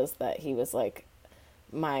said was that he was like,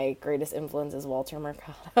 my greatest influence is Walter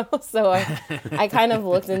Mercado. So I kind of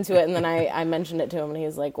looked into it, and then I mentioned it to him, and he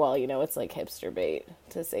was like, well, it's like hipster bait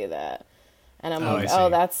to say that. And I'm like,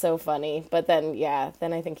 that's so funny. But then,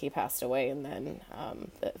 then I think he passed away, and then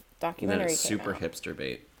the documentary came super out. Hipster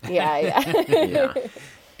bait. Yeah. Yeah.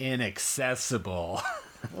 Inaccessible.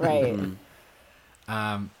 Right.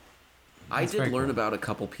 I did learn about a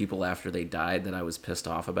couple people after they died that I was pissed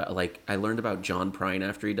off about. Like, I learned about John Prine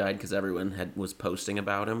after he died because everyone was posting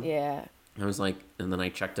about him. Yeah. I was like, and then I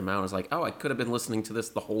checked him out. I was like, oh, I could have been listening to this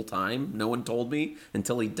the whole time. No one told me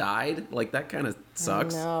until he died. Like, that kind of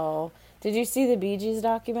sucks. No. Did you see the Bee Gees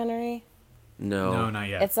documentary? No, not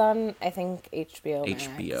yet. It's on, I think, HBO Max.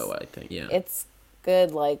 HBO, I think, yeah. It's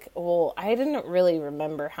good. Like, well, I didn't really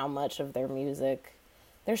remember how much of their music.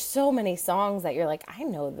 There's so many songs that you're like, I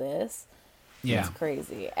know this. Yeah. It's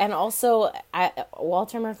crazy. And also,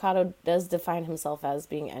 Walter Mercado does define himself as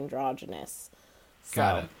being androgynous. So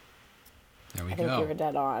Got it. There we I think go. you were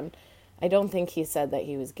dead on. I don't think he said that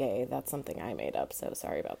he was gay. That's something I made up, so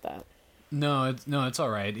sorry about that. No, it's all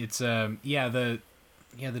right. It's the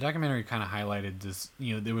documentary kind of highlighted this.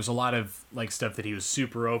 There was a lot of like stuff that he was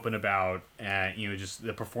super open about, just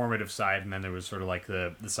the performative side, and then there was sort of like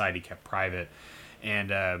the side he kept private.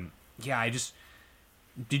 And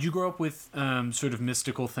did you grow up with sort of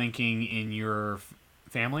mystical thinking in your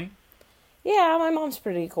family? Yeah, my mom's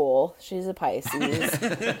pretty cool. She's a Pisces.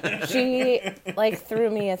 She, threw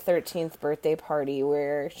me a 13th birthday party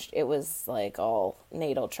where it was, all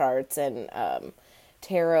natal charts and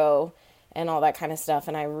tarot and all that kind of stuff,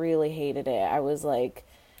 and I really hated it. I was,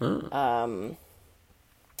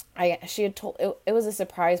 she had told... It was a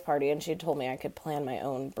surprise party, and she had told me I could plan my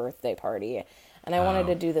own birthday party, and I wanted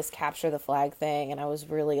to do this capture the flag thing, and I was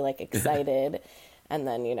really, excited. And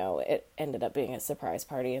then, it ended up being a surprise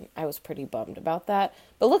party, and I was pretty bummed about that.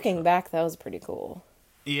 But looking back, that was pretty cool.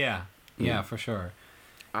 Yeah, for sure.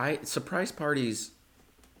 Surprise parties.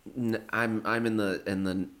 I'm in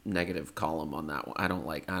the negative column on that one.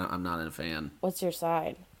 I'm not a fan. What's your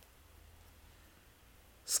side?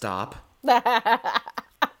 Stop.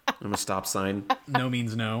 I'm a stop sign. No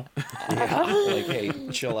means no. Hey,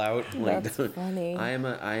 chill out. That's funny. I'm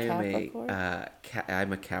a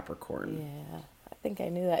Capricorn. Yeah. think I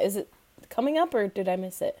knew that. Is it coming up or did I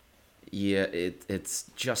miss it? Yeah, it's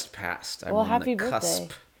just passed. I'm Well, on happy the birthday.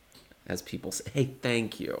 cusp, as people say. Hey,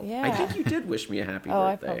 thank you. Yeah. I think you did wish me a happy Oh,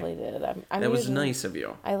 I birthday. probably did. I'm That was usually- nice of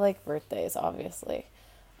you. I like birthdays, obviously.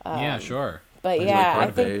 Yeah, sure. But You yeah, like I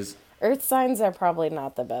think birthdays? Earth signs are probably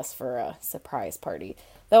not the best for a surprise party.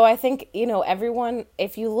 Though I think, everyone,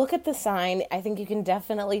 if you look at the sign, I think you can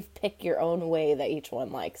definitely pick your own way that each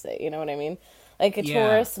one likes it. You know what I mean? Like a Yeah.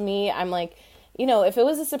 Taurus, me, I'm like, if it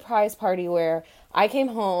was a surprise party where I came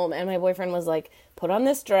home and my boyfriend was like, put on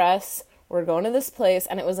this dress, we're going to this place,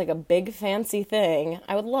 and it was like a big fancy thing,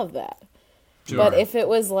 I would love that. Sure. But if it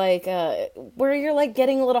was like where you're like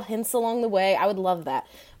getting little hints along the way, I would love that.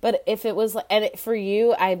 But if it was, for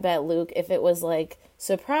you, I bet, Luke, if it was like,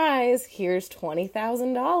 surprise, here's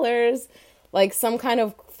 $20,000, like some kind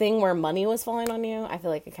of thing where money was falling on you, I feel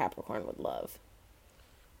like a Capricorn would love.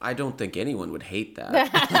 I don't think anyone would hate that.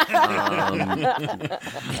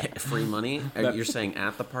 Free money? You're saying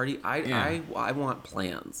at the party? I want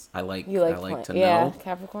plans. I like to know.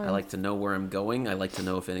 Capricorn. I like to know where I'm going. I like to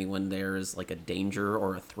know if anyone there is like a danger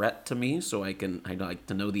or a threat to me, so I like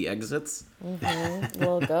to know the exits.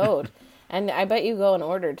 Little goat. And I bet you go in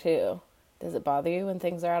order too. Does it bother you when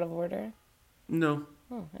things are out of order? No.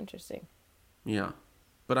 Oh, interesting. Yeah.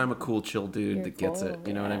 But I'm a cool, chill dude You're that gets it. cool,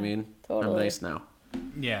 You know what I yeah. mean? Totally. I'm nice now.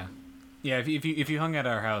 Yeah. Yeah, if you hung at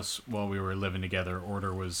our house while we were living together,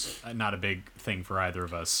 order was not a big thing for either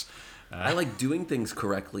of us. I like doing things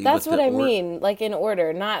correctly. That's with what the I mean, like in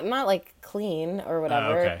order, not like clean or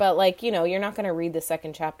whatever, okay. but like, you're not going to read the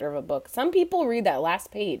second chapter of a book. Some people read that last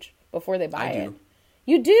page before they buy I it. do.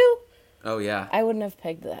 You do? Oh, yeah. I wouldn't have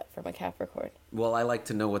pegged that from a Capricorn. Well, I like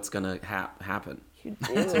to know what's going to happen. You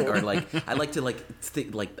do. Or like, I like to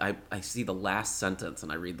think, like, I see the last sentence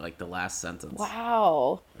and I read like the last sentence.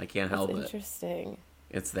 Wow. I can't That's help it. interesting.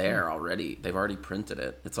 It's there already. They've already printed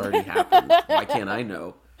it. It's already happened. Why can't I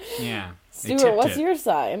know? Yeah. They Stuart, tipped what's it. your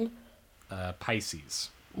sign?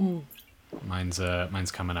 Pisces.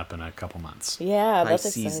 Mine's coming up in a couple months. Yeah, that's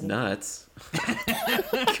Pisces exciting. nuts.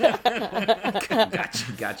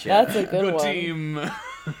 Gotcha. That's a good one. Team.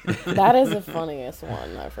 That is the funniest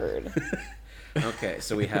one I've heard. Okay,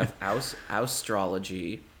 so we have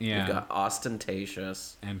astrology. Yeah. We've got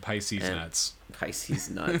ostentatious. And Pisces And- nuts. Pisces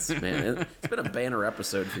nuts, man. It's been a banner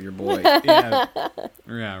episode for your boy. Yeah.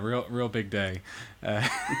 Yeah, real big day. Oh,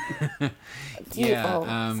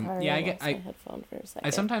 sorry, I I get- lost my headphone for a second. I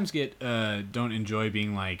sometimes don't enjoy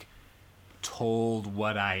being like told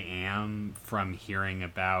what I am from hearing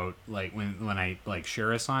about like when I like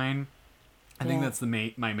share a sign. I think Yeah. that's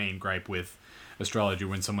my main gripe with astrology,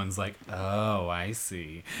 when someone's like, "Oh, I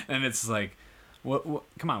see," and it's like, "What?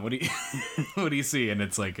 Come on, what do you what do you see?" And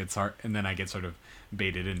it's like it's hard, and then I get sort of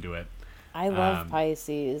baited into it. I love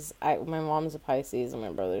Pisces. My mom's a Pisces and my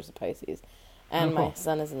brother's a Pisces. And my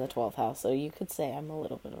son is in the 12th house, so you could say I'm a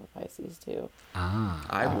little bit of a Pisces too.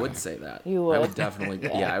 I would say that. You I would? would definitely.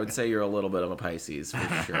 Yeah, I would say you're a little bit of a Pisces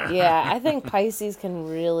for sure. Yeah, I think Pisces can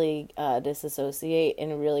really disassociate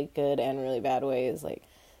in really good and really bad ways. Like,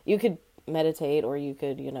 you could meditate or you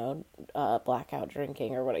could, black out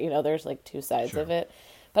drinking or what. There's like two sides of it.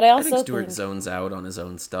 But I I also think Stuart zones out on his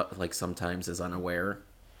own stuff. Like sometimes is unaware.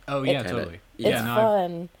 Oh yeah, Kinda- totally. yeah. it's no,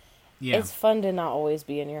 fun. yeah. It's fun to not always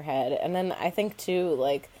be in your head. And then I think too,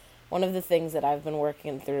 like, one of the things that I've been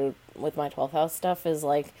working through with my 12th house stuff is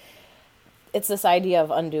like, it's this idea of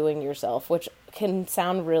undoing yourself, which can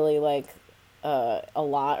sound really like a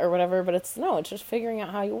lot or whatever, but it's just figuring out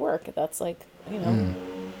how you work. That's like,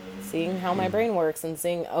 seeing how my brain works and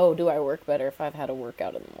seeing, do I work better if I've had a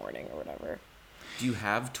workout in the morning or whatever. Do you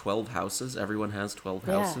have 12 houses? Everyone has 12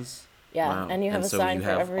 Yeah. houses? Yeah, Wow. and you have a so sign you for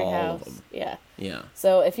have every all house. of them. Yeah. Yeah.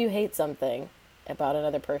 So if you hate something about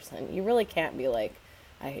another person, you really can't be like,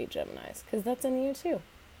 I hate Geminis, because that's in you too.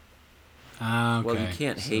 Okay. Well, you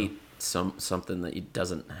can't hate something that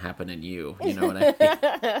doesn't happen in you. You know what I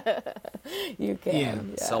mean? You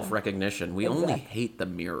can. Yeah. Self-recognition. We only hate the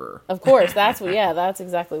mirror. Of course, that's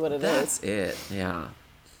exactly what it is. That's it. Yeah.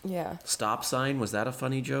 Yeah. Stop sign. Was that a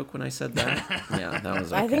funny joke when I said that? Yeah, that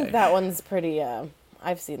was okay. I think that one's pretty,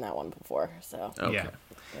 I've seen that one before, so. Okay. Yeah.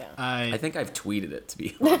 Yeah. I think I've tweeted it, to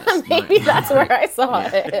be honest. Maybe that's where I saw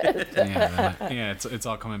it. Yeah, it's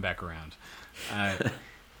all coming back around.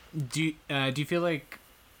 Do you feel like,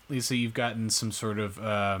 Lisa, you've gotten some sort of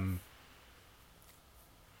I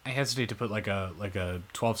hesitate to put like a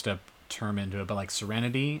 12-step term into it, but like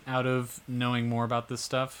serenity out of knowing more about this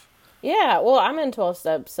stuff? Yeah, well, I'm in 12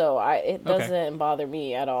 steps, so it doesn't bother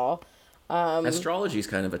me at all. Astrology is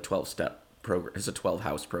kind of a 12-step program. It's a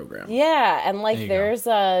 12-house program. Yeah, and like There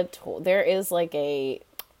you there is like a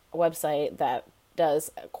website that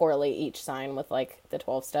does correlate each sign with like the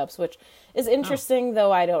 12 steps, which is interesting,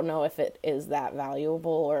 though I don't know if it is that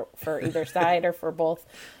valuable or for either side or for both.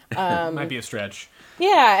 Might be a stretch.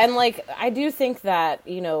 Yeah, and like I do think that,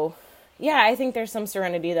 I think there's some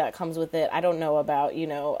serenity that comes with it. I don't know about,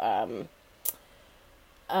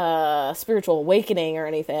 spiritual awakening or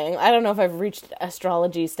anything. I don't know if I've reached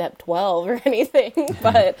astrology step 12 or anything,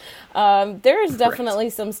 but there's definitely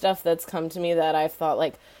some stuff that's come to me that I've thought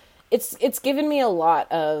like it's given me a lot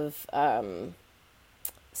of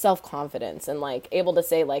self-confidence and like able to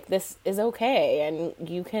say like this is okay and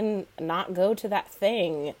you can not go to that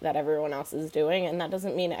thing that everyone else is doing, and that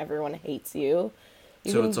doesn't mean everyone hates you.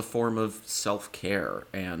 It's a form of self-care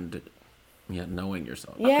and knowing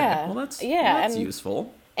yourself. Yeah. Okay. Well, that's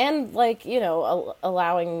useful. And like,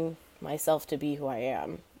 allowing myself to be who I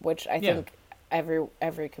am, which I think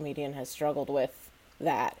every comedian has struggled with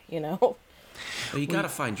that, Well, you got to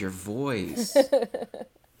find your voice.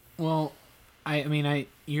 Well, I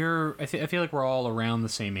feel like we're all around the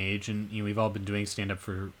same age, and we've all been doing stand up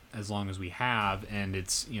for as long as we have, and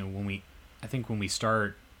it's when we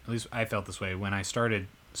start, at least I felt this way when I started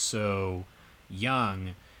so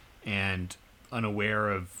young and unaware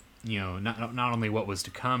of not only what was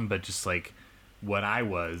to come, but just like what I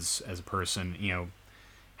was as a person,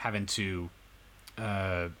 having to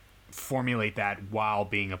formulate that while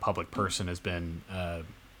being a public person has been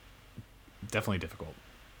definitely difficult.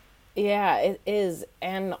 Yeah, it is,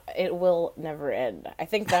 and it will never end. I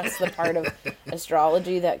think that's the part of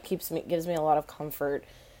astrology that gives me a lot of comfort.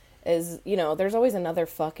 Is there's always another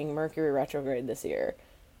fucking Mercury retrograde this year.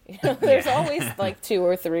 There's always like 2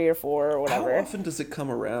 or 3 or 4 or whatever. How often does it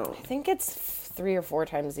come around? I think it's 3 or 4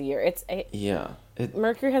 times a year.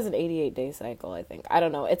 Mercury has an 88-day cycle, I think. I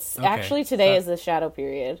don't know. It's actually today is the shadow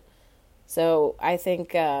period. So I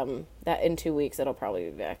think that in 2 weeks it'll probably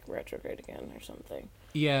be back retrograde again or something.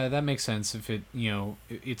 Yeah, that makes sense. If it,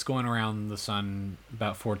 it's going around the sun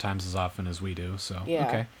about 4 times as often as we do. So yeah.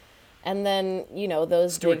 Okay. And then,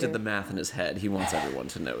 those Stuart did the math in his head. He wants everyone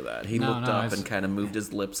to know that. He looked up and kind of moved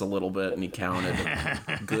his lips a little bit, and he counted.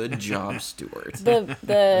 Good job, Stuart.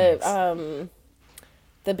 The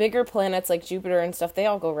bigger planets like Jupiter and stuff, they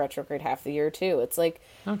all go retrograde half the year, too. It's like,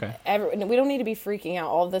 we don't need to be freaking out.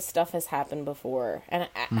 All this stuff has happened before. And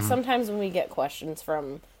sometimes when we get questions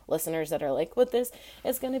from listeners that are like, with this,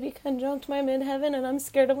 it's going to be conjunct my midheaven, and I'm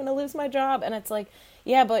scared I'm going to lose my job. And it's like,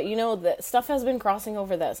 yeah, but the stuff has been crossing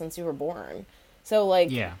over that since you were born. So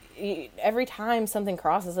like, every time something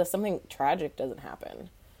crosses us, something tragic doesn't happen.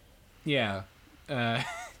 Yeah. And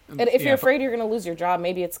if you're afraid you're going to lose your job,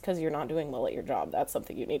 maybe it's because you're not doing well at your job. That's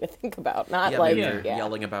something you need to think about. Not you're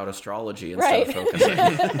yelling about astrology instead of focusing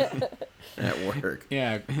at work.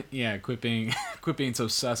 Yeah. Quit being so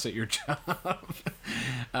sus at your job.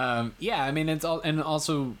 It's all, and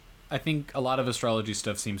also I think a lot of astrology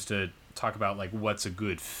stuff seems to talk about like what's a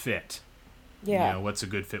good fit. Yeah. What's a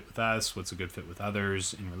good fit with us? What's a good fit with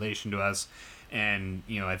others in relation to us? And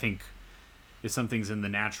I think if something's in the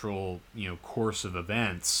natural, course of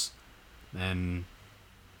events, then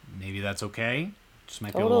maybe that's okay. Just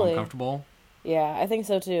might be a little uncomfortable. Yeah, I think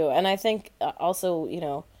so too. And I think also,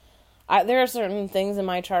 there are certain things in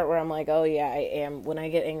my chart where I'm like, oh yeah, I am. When I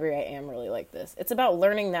get angry, I am really like this. It's about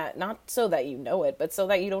learning that, not so that you know it, but so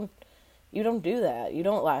that you don't do that. You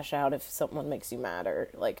don't lash out if someone makes you mad, or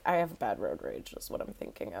like I have bad road rage is what I'm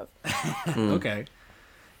thinking of. Okay.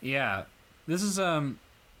 Yeah. This is I'm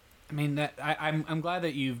glad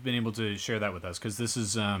that you've been able to share that with us, because this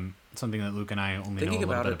is something that Luke and I only know a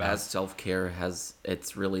little bit about. As self-care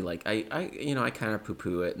it's really like I kind of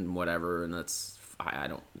poo-poo it and whatever, and that's I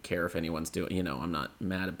don't care if anyone's doing, I'm not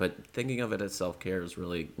mad, but thinking of it as self-care has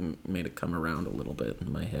really made it come around a little bit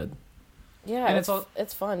in my head. Yeah, and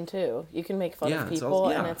it's fun too. You can make fun of people,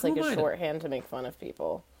 and it's like a shorthand to make fun of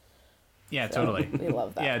people. Yeah, so totally. We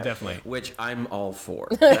love that. Yeah, definitely. Which I'm all for.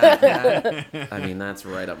 That's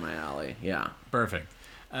right up my alley. Yeah. Perfect.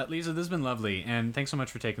 Lisa, this has been lovely, and thanks so much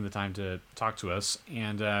for taking the time to talk to us.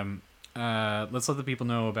 And let's let the people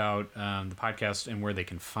know about the podcast and where they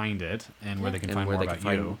can find it, and where they can find more about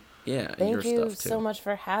you. Yeah, Thank you so much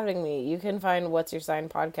for having me. You can find What's Your Sign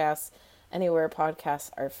podcast anywhere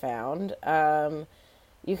podcasts are found.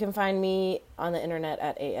 You can find me on the internet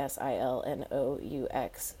at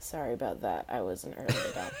ASILNOUX. Sorry about that. I was an early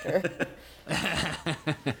adopter.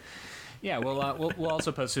 Yeah, we'll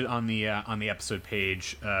also post it on the episode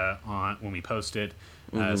page when we post it,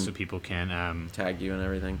 so people can tag you and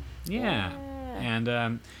everything. Yeah. And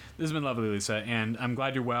this has been lovely, Lisa, and I'm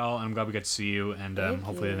glad you're well, and I'm glad we got to see you, and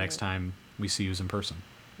hopefully the next time we see you is in person.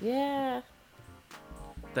 Yeah.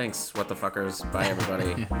 Thanks, what the fuckers. Bye,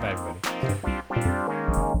 everybody. Bye, everybody.